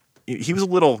he was a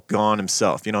little gone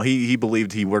himself. He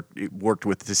believed he worked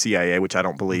with the CIA, which I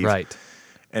don't believe. Right.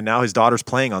 And now his daughter's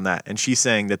playing on that, and she's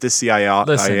saying that this CIA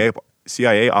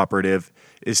operative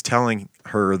is telling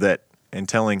her that, and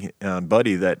telling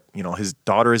Buddy that his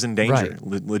daughter is in danger,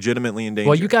 legitimately in danger.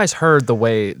 Well, you guys heard the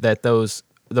way that those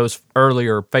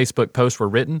earlier Facebook posts were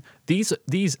written.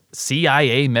 These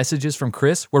CIA messages from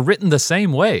Chris were written the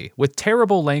same way, with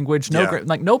terrible language.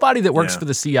 Nobody that works for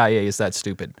the CIA is that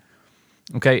stupid.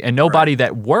 Okay, and nobody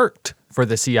that worked for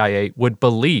the CIA would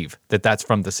believe that that's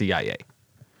from the CIA.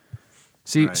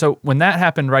 See, so when that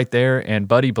happened right there and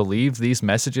Buddy believed these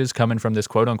messages coming from this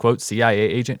quote-unquote CIA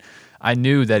agent, I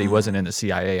knew that he wasn't in the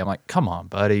CIA. I'm like, come on,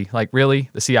 Buddy. Like, really?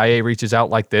 The CIA reaches out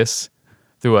like this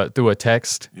through a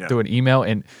text, through an email?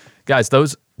 And guys,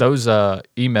 those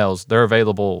emails, they're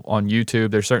available on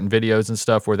YouTube. There's certain videos and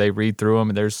stuff where they read through them,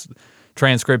 and there's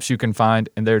transcripts you can find,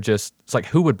 and they're just, it's like,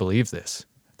 who would believe this?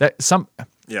 It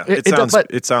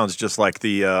sounds just like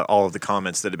the all of the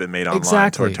comments that have been made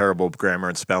online toward terrible grammar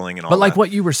and spelling and all that. But like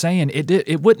what you were saying,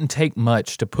 it wouldn't take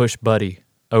much to push Buddy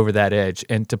over that edge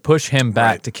and to push him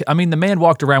back. I mean, the man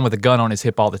walked around with a gun on his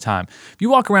hip all the time. If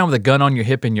you walk around with a gun on your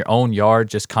hip in your own yard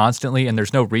just constantly and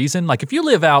there's no reason, like if you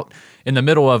live out in the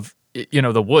middle of,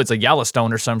 the woods, like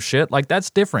Yellowstone or some shit, like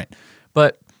that's different.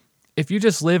 But if you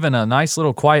just live in a nice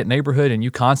little quiet neighborhood and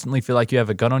you constantly feel like you have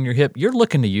a gun on your hip, you're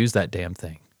looking to use that damn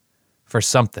thing. For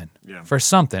something. For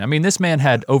something. I mean, this man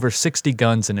had over 60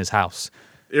 guns in his house.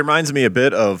 It reminds me a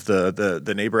bit of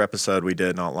the neighbor episode we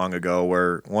did not long ago,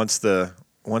 where once the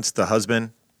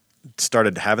husband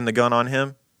started having the gun on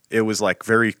him, it was like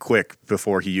very quick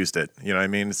before he used it. You know what I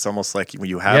mean? It's almost like when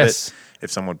you have it, if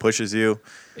someone pushes you,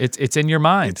 it's in your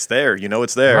mind. It's there. You know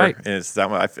it's there. Right. And it's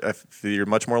that you're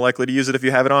much more likely to use it if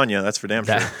you have it on you. That's for damn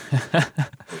sure.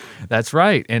 That's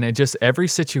right. And it just, every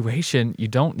situation, you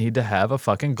don't need to have a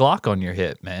fucking Glock on your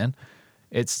hip, man.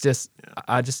 It's just,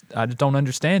 I just don't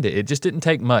understand it. It just didn't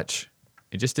take much.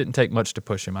 It just didn't take much to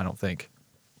push him, I don't think.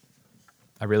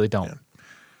 I really don't. Yeah.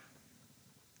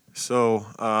 So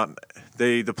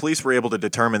the police were able to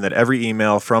determine that every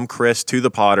email from Chris to the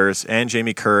Potters and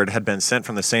Jamie Curd had been sent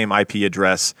from the same IP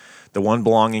address, the one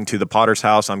belonging to the Potters'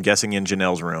 house, I'm guessing in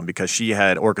Janelle's room, because she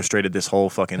had orchestrated this whole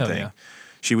fucking thing. Yeah.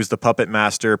 She was the puppet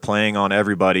master playing on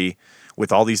everybody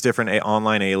with all these different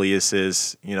online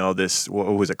aliases. This, what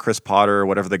was it, Chris Potter or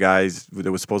whatever the guy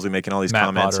that was supposedly making all these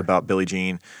comments about Billie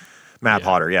Jean. Matt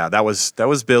Potter, that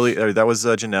was Billy, or that was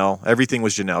Janelle. Everything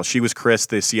was Janelle. She was Chris,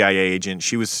 the CIA agent.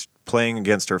 She was playing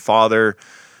against her father,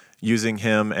 using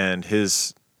him and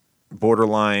his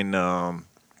borderline. I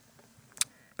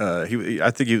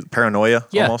think he was paranoia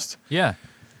almost. Yeah.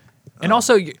 And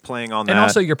also playing on that. And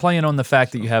also you're playing on the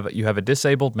fact that you have a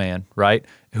disabled man, right,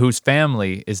 whose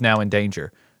family is now in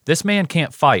danger. This man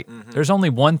can't fight. Mm-hmm. There's only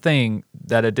one thing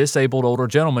that a disabled older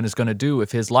gentleman is going to do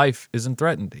if his life isn't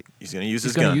threatened. He's going to use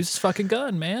his gun. He's going to use his fucking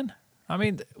gun, man. I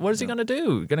mean, what is he going to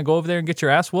do? You're going to go over there and get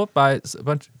your ass whooped by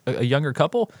a younger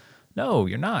couple? No,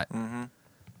 you're not. Mm-hmm.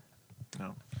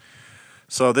 No.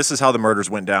 So this is how the murders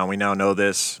went down. We now know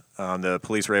this. The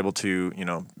police were able to,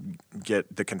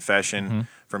 get the confession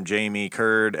from Jamie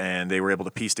Curd, and they were able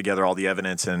to piece together all the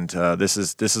evidence. And this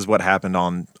is what happened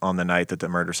on the night that the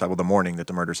murders happened, the morning that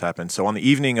the murders happened. So on the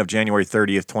evening of January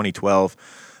 30th, 2012,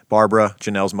 Barbara,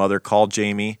 Janelle's mother, called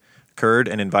Jamie Curd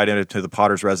and invited him to the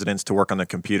Potter's residence to work on the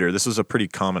computer. This was a pretty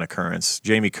common occurrence.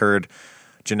 Jamie Curd,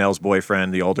 Janelle's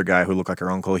boyfriend, the older guy who looked like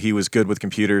her uncle, he was good with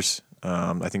computers.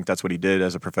 I think that's what he did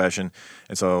as a profession.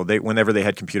 And so whenever they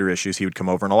had computer issues, he would come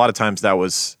over. And a lot of times that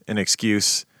was an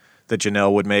excuse that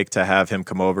Janelle would make to have him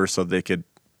come over so they could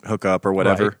hook up or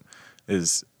whatever.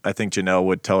 Right. I think Janelle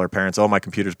would tell her parents, "Oh, my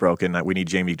computer's broken. We need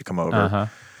Jamie to come over." Uh-huh.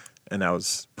 And that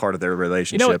was part of their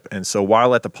relationship. And so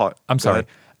while at the I'm sorry.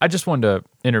 I just wanted to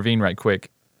intervene right quick.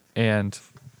 And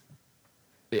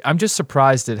I'm just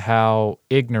surprised at how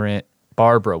ignorant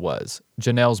Barbara was,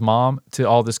 Janelle's mom, to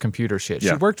all this computer shit.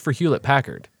 She worked for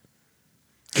Hewlett-Packard.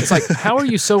 It's like, how are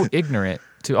you so ignorant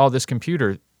to all this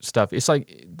computer stuff? It's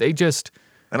like they just...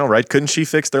 I know, right? Couldn't she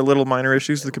fix their little minor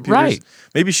issues with the computers? Right.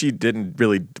 Maybe she didn't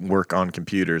really work on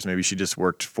computers. Maybe she just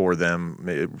worked for them.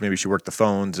 Maybe she worked the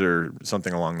phones or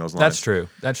something along those lines.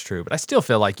 That's true. But I still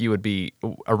feel like you would be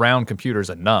around computers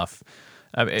enough.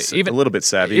 I mean, even a little bit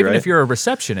savvy, even right? if you're a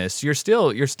receptionist, you're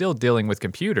still dealing with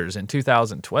computers in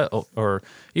 2012 or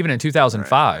even in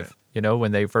 2005. Right.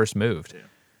 When they first moved. Yeah.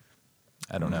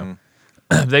 I don't know.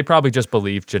 They probably just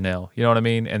believed Janelle. You know what I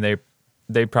mean? And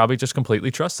they probably just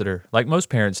completely trusted her, like most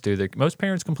parents do. Most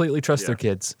parents completely trust their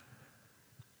kids.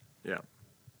 Yeah.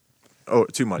 Oh,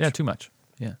 too much. Yeah, too much.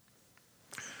 Yeah.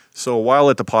 So while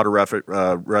at the Potter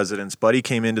residence, Buddy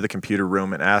came into the computer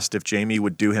room and asked if Jamie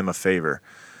would do him a favor.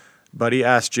 Buddy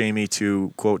asked Jamie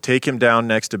to, quote, take him down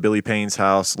next to Billy Payne's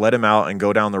house, let him out, and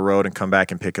go down the road and come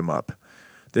back and pick him up.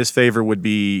 This favor would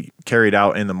be carried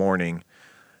out in the morning.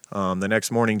 The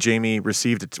next morning, Jamie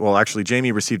received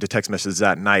a text message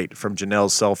that night from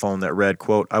Janelle's cell phone that read,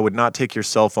 quote, I would not take your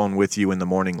cell phone with you in the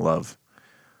morning, love.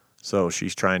 So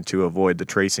she's trying to avoid the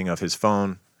tracing of his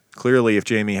phone. Clearly, if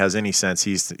Jamie has any sense,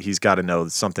 he's got to know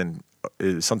that something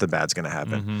bad's going to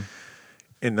happen.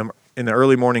 Mm-hmm. In the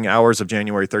early morning hours of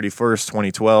January 31st,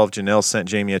 2012, Janelle sent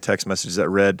Jamie a text message that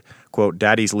read, quote,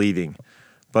 "Daddy's leaving."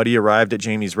 Buddy arrived at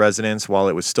Jamie's residence while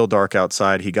it was still dark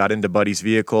outside. He got into Buddy's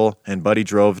vehicle, and Buddy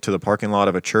drove to the parking lot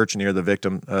of a church near the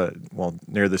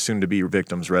near the soon-to-be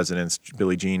victim's residence,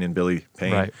 Billie Jean and Billy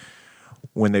Payne. Right.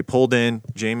 When they pulled in,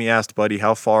 Jamie asked Buddy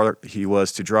how far he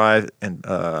was to drive,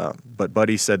 but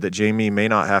Buddy said that Jamie may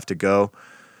not have to go.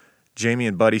 Jamie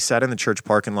and Buddy sat in the church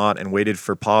parking lot and waited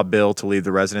for Pa Bill to leave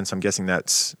the residence. I'm guessing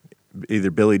that's either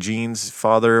Billie Jean's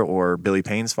father or Billy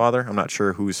Payne's father. I'm not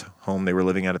sure whose home they were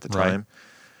living at the time.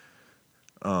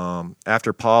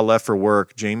 After Pa left for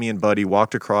work, Jamie and Buddy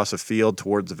walked across a field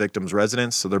towards the victim's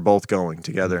residence, so they're both going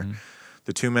together. Mm-hmm.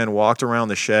 The two men walked around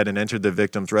the shed and entered the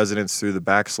victim's residence through the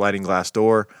back sliding glass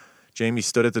door. Jamie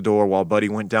stood at the door while Buddy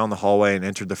went down the hallway and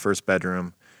entered the first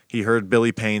bedroom. He heard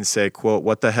Billy Payne say, quote,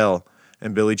 "What the hell?"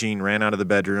 And Billie Jean ran out of the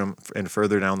bedroom and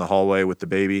further down the hallway with the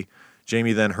baby.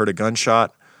 Jamie then heard a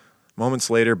gunshot. Moments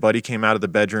later, Buddy came out of the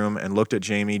bedroom and looked at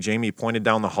Jamie. Jamie pointed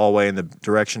down the hallway in the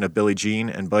direction of Billie Jean,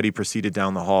 and Buddy proceeded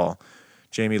down the hall.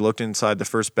 Jamie looked inside the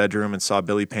first bedroom and saw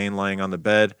Billy Payne lying on the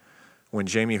bed. When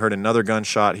Jamie heard another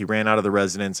gunshot, he ran out of the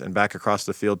residence and back across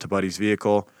the field to Buddy's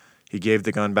vehicle. He gave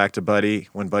the gun back to Buddy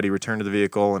when Buddy returned to the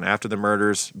vehicle, and after the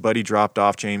murders, Buddy dropped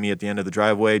off Jamie at the end of the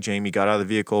driveway. Jamie got out of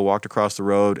the vehicle, walked across the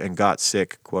road, and got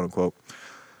sick, quote unquote.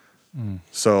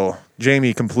 So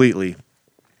Jamie completely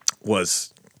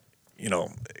was,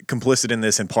 complicit in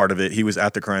this and part of it. He was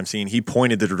at the crime scene. He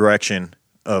pointed the direction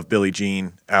of Billie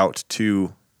Jean out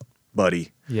to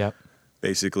Buddy. Yep.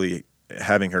 Basically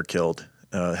having her killed,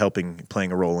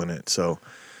 playing a role in it. So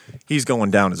he's going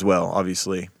down as well,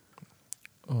 obviously.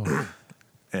 Oh.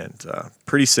 And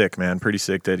pretty sick, man. Pretty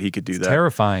sick that he could do that.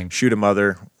 Terrifying. Shoot a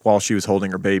mother while she was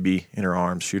holding her baby in her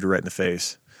arms. Shoot her right in the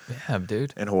face. Yeah,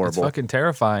 dude. And horrible. It's fucking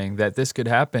terrifying that this could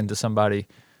happen to somebody.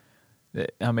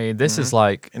 I mean, this is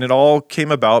like... And it all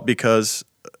came about because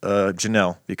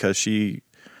Janelle, because she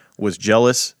was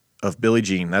jealous of Billie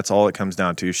Jean. That's all it comes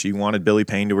down to. She wanted Billy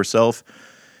Payne to herself.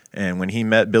 And when he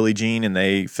met Billie Jean and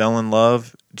they fell in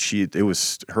love, it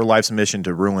was her life's mission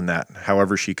to ruin that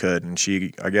however she could. And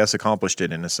she, I guess, accomplished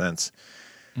it in a sense.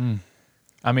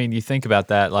 I mean, you think about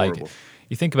that. Like, Horrible.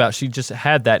 You think about she just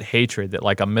had that hatred that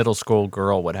like a middle school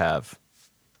girl would have.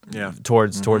 Yeah.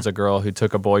 Towards a girl who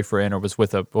took a boyfriend or was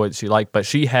with a boy that she liked. But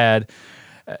she had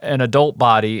an adult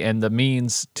body and the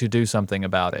means to do something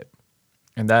about it.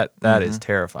 And that is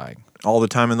terrifying. All the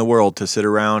time in the world to sit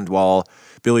around while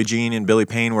Billie Jean and Billy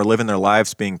Payne were living their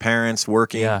lives, being parents,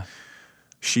 working. Yeah.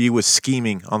 She was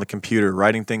scheming on the computer,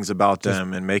 writing things about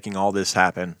them and making all this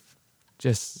happen.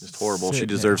 Just horrible. She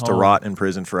deserves to rot in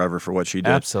prison forever for what she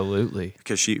did. Absolutely.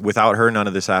 Because without her, none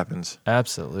of this happens.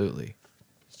 Absolutely.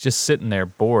 Just sitting there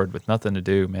bored with nothing to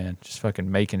do, man. Just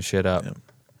fucking making shit up. Yeah.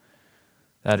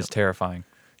 That is terrifying.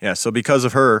 Yeah, so because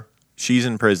of her, she's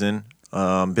in prison.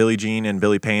 Billie Jean and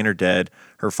Billy Payne are dead.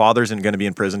 Her father isn't going to be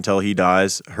in prison until he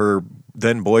dies. Her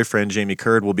then boyfriend, Jamie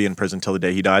Curd, will be in prison until the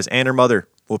day he dies. And her mother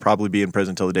will probably be in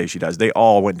prison until the day she dies. They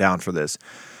all went down for this.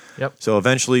 Yep. So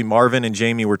eventually, Marvin and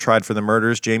Jamie were tried for the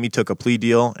murders. Jamie took a plea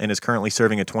deal and is currently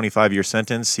serving a 25-year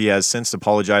sentence. He has since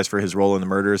apologized for his role in the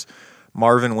murders.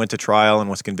 Marvin went to trial and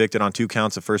was convicted on 2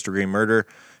 counts of first-degree murder.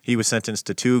 He was sentenced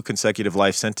to 2 consecutive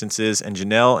life sentences, and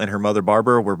Janelle and her mother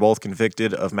Barbara were both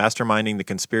convicted of masterminding the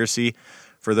conspiracy.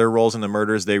 For their roles in the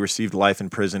murders, they received life in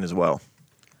prison as well.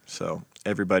 So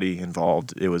everybody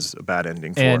involved, it was a bad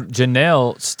ending for. And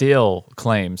Janelle still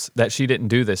claims that she didn't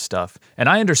do this stuff. And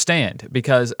I understand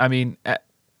because, I mean,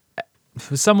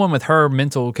 someone with her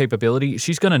mental capability,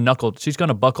 she's going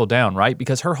to buckle down, right?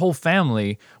 Because her whole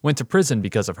family went to prison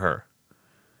because of her.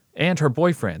 And her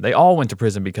boyfriend, they all went to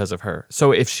prison because of her.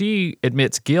 So if she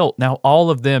admits guilt, now all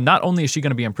of them, not only is she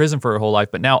going to be in prison for her whole life,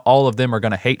 but now all of them are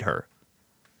going to hate her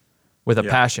with a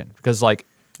passion. Because like,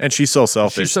 and she's so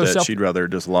selfish that she'd rather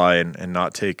just lie and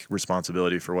not take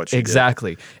responsibility for what she did.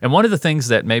 Exactly. And one of the things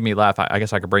that made me laugh, I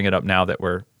guess I could bring it up now that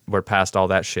we're past all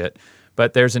that shit,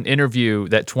 but there's an interview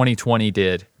that 2020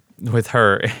 did with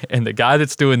her, and the guy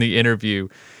that's doing the interview,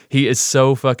 he is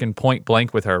so fucking point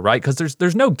blank with her, right? Because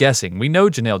there's no guessing. We know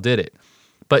Janelle did it,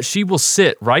 but she will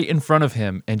sit right in front of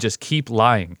him and just keep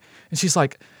lying. And she's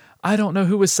like, I don't know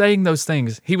who was saying those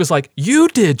things. He was like, you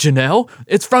did, Janelle.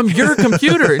 It's from your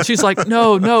computer. And she's like,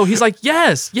 no. He's like,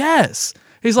 yes.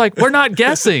 He's like, we're not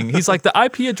guessing. He's like, the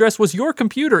IP address was your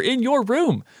computer in your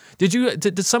room.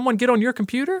 Did someone get on your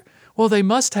computer? Well, they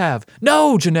must have.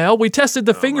 No, Janelle, we tested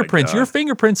the fingerprints. Your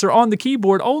fingerprints are on the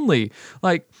keyboard only.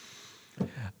 Like,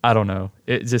 I don't know.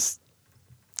 It just...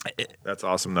 That's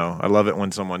awesome, though. I love it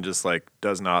when someone just like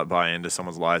does not buy into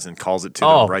someone's lies and calls it to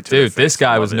Oh, them right to their dude, face. this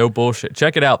guy I was love no it. bullshit.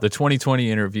 Check it out. The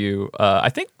 2020 interview. I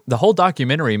think the whole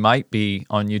documentary might be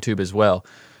on YouTube as well.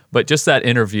 But just that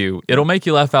interview, it'll make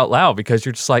you laugh out loud because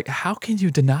you're just like, how can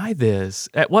you deny this?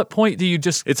 At what point do you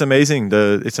just... It's amazing.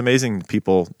 It's amazing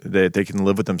people that they can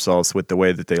live with themselves with the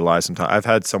way that they lie. Sometimes I've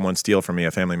had someone steal from me,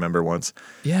 a family member once,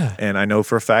 Yeah. and I know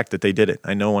for a fact that they did it.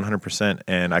 I know 100%.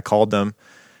 And I called them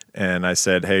and I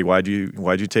said, "Hey, why'd you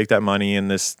take that money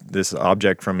and this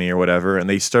object from me or whatever?" And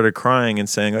they started crying and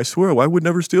saying, "I swear, I would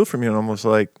never steal from you." And I'm almost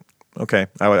like, okay,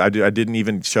 I didn't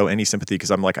even show any sympathy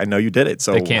because I'm like, I know you did it.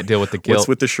 So They can't deal with the guilt. What's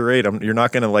with the charade? You're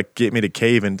not gonna like get me to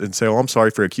cave and say, "Oh, I'm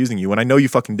sorry for accusing you," when I know you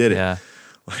fucking did it. Yeah.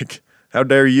 Like, how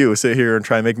dare you sit here and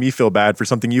try and make me feel bad for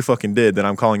something you fucking did that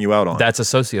I'm calling you out on? That's a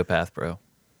sociopath, bro.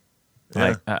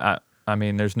 Yeah. Like, I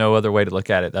mean, there's no other way to look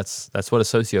at it. That's what a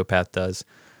sociopath does.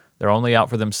 They're only out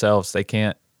for themselves. They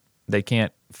can't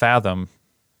fathom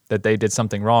that they did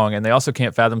something wrong, and they also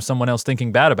can't fathom someone else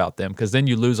thinking bad about them because then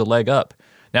you lose a leg up.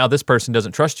 Now this person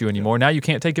doesn't trust you anymore. Now you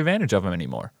can't take advantage of them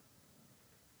anymore.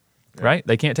 Right?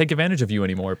 They can't take advantage of you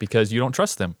anymore because you don't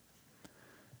trust them.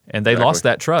 And they lost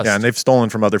that trust. Yeah, and they've stolen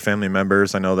from other family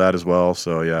members. I know that as well.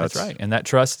 So yeah, that's right. And that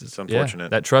trust, it's unfortunate.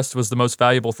 That trust was the most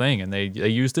valuable thing, and they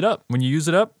used it up. When you use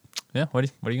it up, yeah, what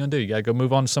are you gonna do? You gotta go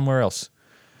move on to somewhere else.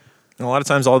 And a lot of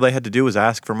times, all they had to do was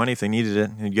ask for money if they needed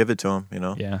it, and give it to them. You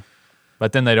know. Yeah,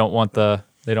 but then they don't want the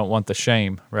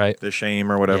shame, right? The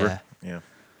shame or whatever.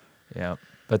 Yeah.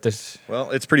 But this.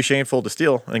 Well, it's pretty shameful to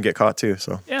steal and get caught too.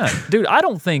 So. Yeah, dude, I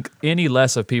don't think any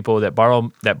less of people that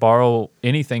borrow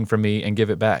anything from me and give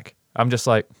it back. I'm just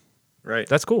like, right.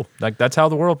 That's cool. Like that's how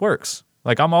the world works.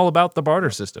 Like I'm all about the barter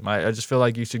system. I just feel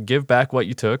like you should give back what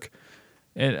you took,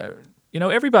 and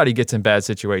everybody gets in bad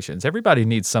situations. Everybody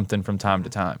needs something from time to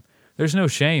time. There's no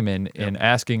shame in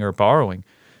asking or borrowing,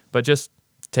 but just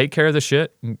take care of the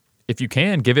shit. And if you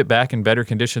can, give it back in better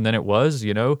condition than it was.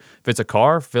 If it's a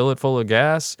car, fill it full of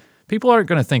gas. People aren't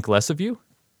going to think less of you.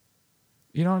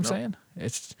 You know what I'm saying?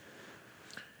 It's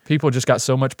people just got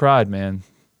so much pride, man.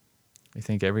 They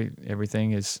think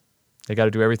everything is they got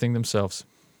to do everything themselves.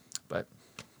 But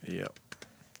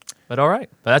all right.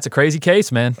 But that's a crazy case,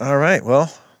 man. All right.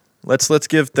 Well, let's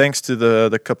give thanks to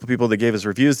the couple people that gave us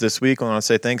reviews this week. I want to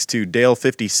say thanks to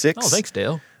Dale56. Oh, thanks,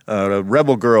 Dale.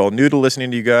 Rebel Girl, new to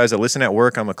listening to you guys. I listen at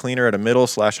work. I'm a cleaner at a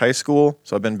middle/high school,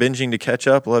 so I've been binging to catch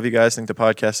up. Love you guys. Think the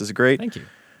podcast is great. Thank you.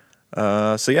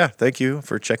 So yeah, thank you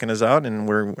for checking us out, and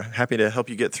we're happy to help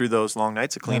you get through those long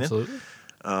nights of cleaning. Absolutely.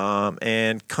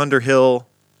 And Cunderhill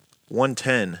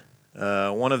 110,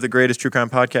 one of the greatest true crime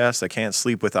podcasts. I can't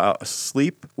sleep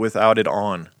without it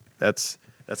on. That's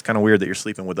kind of weird that you're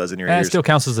sleeping with us in your ears. It still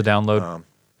counts as a download.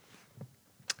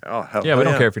 We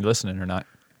don't care if you're listening or not.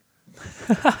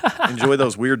 Enjoy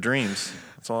those weird dreams.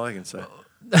 That's all I can say.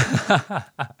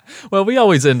 Well, we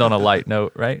always end on a light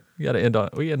note, right? We end on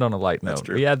a light note. That's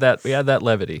true. We had that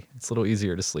levity. It's a little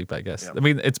easier to sleep, I guess. Yep. I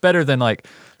mean, it's better than like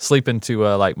sleeping to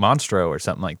like Monstro or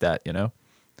something like that, That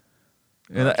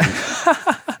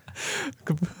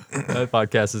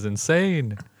podcast is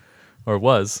insane, or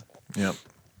was. Yep.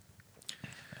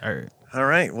 All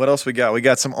right. What else we got? We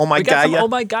got some Oh My Gaia. Gaia. Oh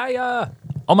My Gaia.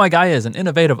 Oh My Gaia is an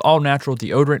innovative all-natural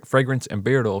deodorant, fragrance, and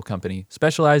beard oil company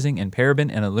specializing in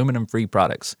paraben and aluminum-free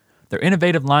products. Their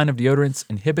innovative line of deodorants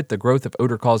inhibit the growth of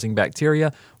odor-causing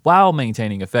bacteria while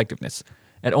maintaining effectiveness.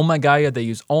 At Oh My Gaia, they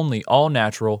use only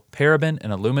all-natural, paraben,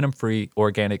 and aluminum-free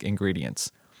organic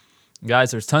ingredients.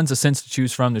 Guys, there's tons of scents to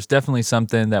choose from. There's definitely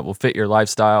something that will fit your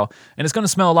lifestyle, and it's going to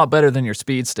smell a lot better than your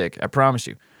Speed Stick, I promise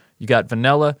you. You got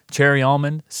vanilla, cherry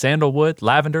almond, sandalwood,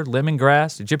 lavender,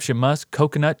 lemongrass, Egyptian musk,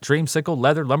 coconut, dreamsicle,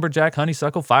 leather, lumberjack,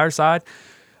 honeysuckle, fireside,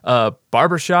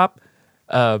 barbershop.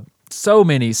 So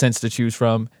many scents to choose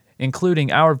from,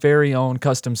 including our very own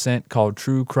custom scent called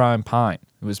True Crime Pine.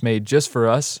 It was made just for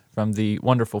us from the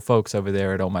wonderful folks over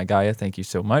there at Oh My Gaia. Thank you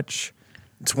so much.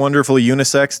 It's wonderfully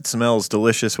unisex. It smells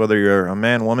delicious, whether you're a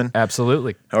man, woman.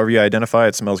 Absolutely. However you identify,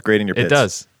 it smells great in your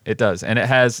pits. It does. And it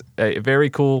has a very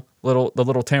cool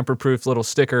little tamper-proof little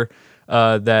sticker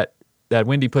that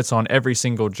Wendy puts on every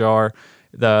single jar.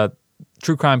 The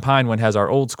True Crime Pine one has our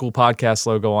old school podcast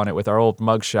logo on it with our old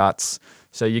mug shots.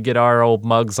 So you get our old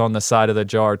mugs on the side of the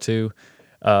jar too.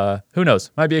 Who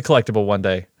knows? Might be a collectible one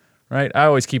day, right? I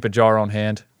always keep a jar on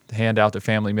hand to hand out to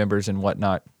family members and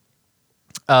whatnot.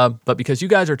 But because you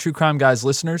guys are True Crime Guys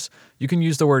listeners, you can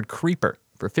use the word creeper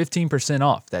for 15%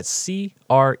 off. That's CREEPER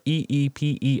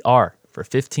for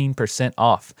 15%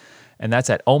 off. And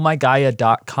that's at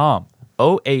ohmygaia.com,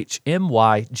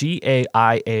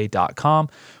 OHMYGAIA.com,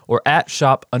 or at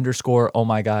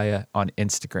shop_ohmygaia on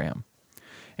Instagram.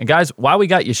 And guys, while we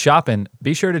got you shopping,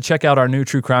 be sure to check out our new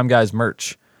True Crime Guys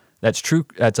merch. That's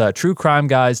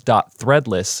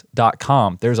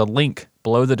truecrimeguys.threadless.com. There's a link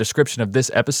below the description of this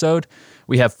episode.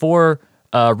 We have 4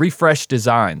 refreshed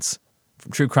designs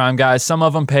from True Crime Guys. Some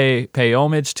of them pay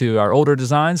homage to our older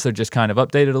designs. They're just kind of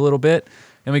updated a little bit.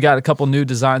 And we got a couple new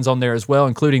designs on there as well,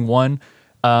 including one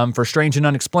for Strange and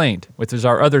Unexplained, which is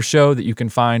our other show that you can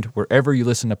find wherever you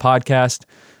listen to podcasts.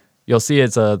 You'll see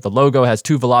the logo has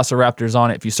 2 velociraptors on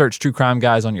it. If you search True Crime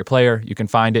Guys on your player, you can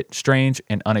find it, Strange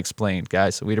and Unexplained,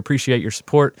 guys. So we'd appreciate your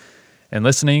support and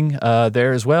listening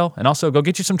there as well. And also go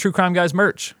get you some True Crime Guys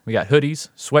merch. We got hoodies,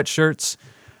 sweatshirts.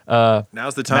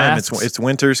 Now's the time. Masks. It's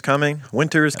winter's coming.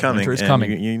 Winter is coming. Winter is and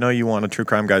coming. You know you want a True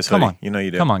Crime Guys hoodie. Come on. You know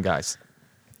you do. Come on, guys.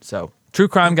 So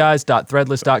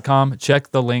truecrimeguys.threadless.com.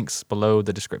 Check the links below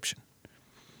the description.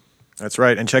 That's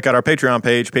right. And check out our Patreon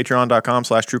page,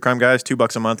 patreon.com/truecrimeguys.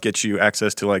 $2 a month gets you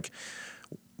access to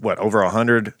over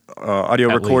 100 audio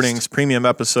At recordings, least. premium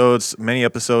episodes, many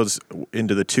episodes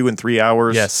into the 2 and 3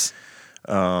 hours. Yes.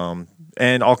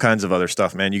 And all kinds of other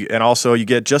stuff, man. And also you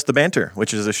get Just the Banter,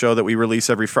 which is a show that we release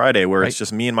every Friday where it's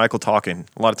just me and Michael talking.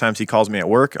 A lot of times he calls me at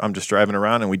work. I'm just driving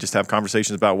around and we just have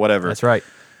conversations about whatever. That's right.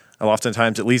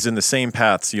 Oftentimes it leads in the same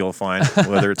paths you'll find,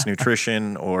 whether it's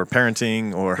nutrition or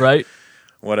parenting or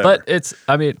whatever. But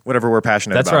whatever we're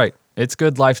passionate that's about. right. It's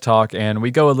good life talk, and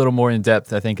we go a little more in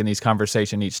depth, I think, in these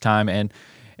conversations each time, and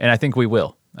I think we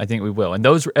will. And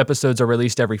those episodes are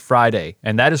released every Friday,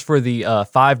 and that is for the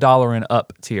 $5 and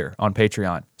up tier on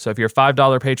Patreon. So if you're a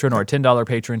 $5 patron or a $10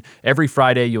 patron, every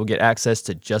Friday you'll get access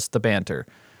to Just the Banter.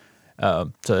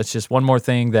 So it's just one more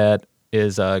thing that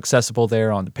is accessible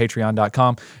there on the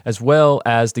patreon.com, as well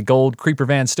as the gold Creeper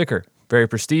Van sticker. Very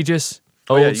prestigious.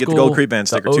 You get the gold Creep Van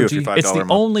sticker too if you're $5 It's the a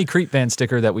month. only Creep Van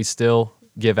sticker that we still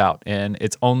give out, and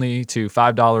it's only to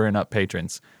 $5 and up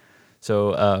patrons.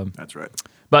 So that's right.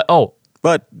 But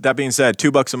that being said,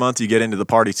 $2 a month you get into the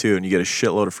party too, and you get a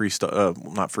shitload of free stuff.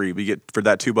 Not free, but for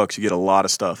that $2 you get a lot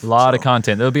of stuff. A lot of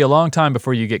content. It'll be a long time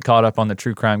before you get caught up on the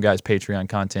True Crime Guys Patreon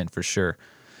content for sure.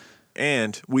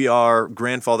 And we are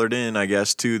grandfathered in, I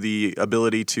guess, to the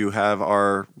ability to have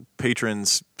our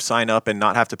patrons sign up and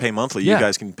not have to pay monthly. Yeah. You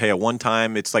guys can pay a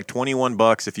one-time. It's like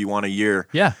 $21 if you want a year.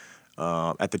 Yeah.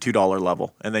 At the $2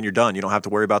 level, and then you're done. You don't have to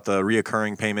worry about the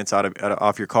reoccurring payments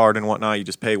off your card and whatnot. You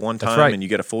just pay one time, and you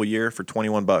get a full year for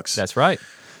 $21. That's right.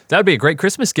 That would be a great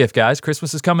Christmas gift, guys.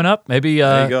 Christmas is coming up. Maybe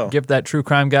give that True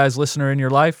Crime Guys listener in your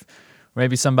life, or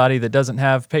maybe somebody that doesn't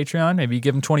have Patreon. Maybe you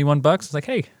give them $21. It's like,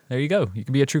 hey, there you go. You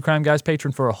can be a True Crime Guys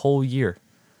patron for a whole year.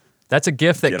 That's a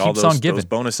gift that keeps on giving. Those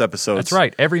bonus episodes. That's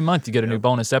right. Every month you get a new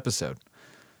bonus episode.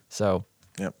 So,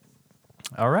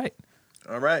 all right.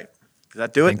 Does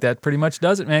that do it? I think that pretty much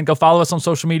does it, man. Go follow us on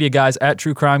social media, guys, at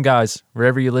True Crime Guys,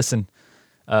 wherever you listen.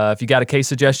 If you got a case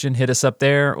suggestion, hit us up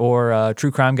there, or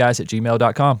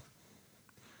truecrimeguys@gmail.com.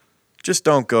 Just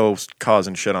don't go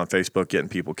causing shit on Facebook, getting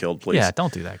people killed, please. Yeah,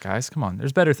 don't do that, guys. Come on.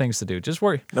 There's better things to do. Just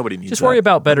worry. Nobody needs Just that. worry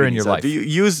about better in your Nobody life.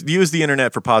 needs that. Use the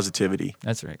internet for positivity.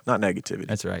 That's right. Not negativity.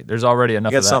 That's right. There's already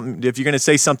enough of that. If you're going to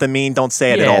say something mean, don't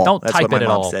say it at all. Don't That's type what my it at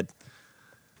mom all. said.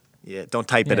 Yeah, don't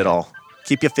type it at all.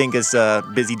 Keep your fingers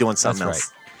busy doing something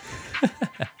That's else.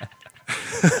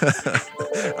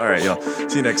 All right, y'all.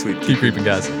 See you next week. Keep creeping,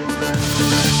 guys.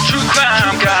 True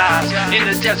crime guys, in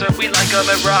the desert we like a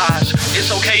mirage. It's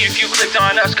okay if you clicked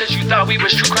on us cause you thought we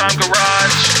was True Crime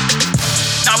Garage.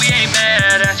 Now we ain't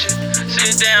mad at you,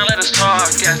 sit down, let us talk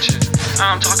at you.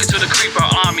 I'm talking to the creeper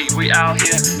army, we out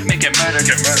here making murder,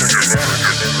 get murder.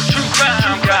 True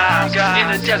crime guys, in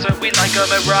the desert we like a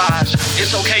mirage.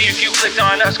 It's okay if you clicked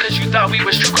on us cause you thought we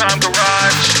was True Crime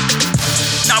Garage.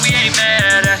 Now we ain't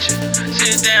mad at you,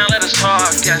 sit down, let us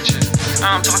talk at you.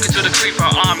 I'm talking to the creeper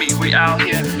army, we out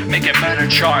here making murder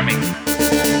charming.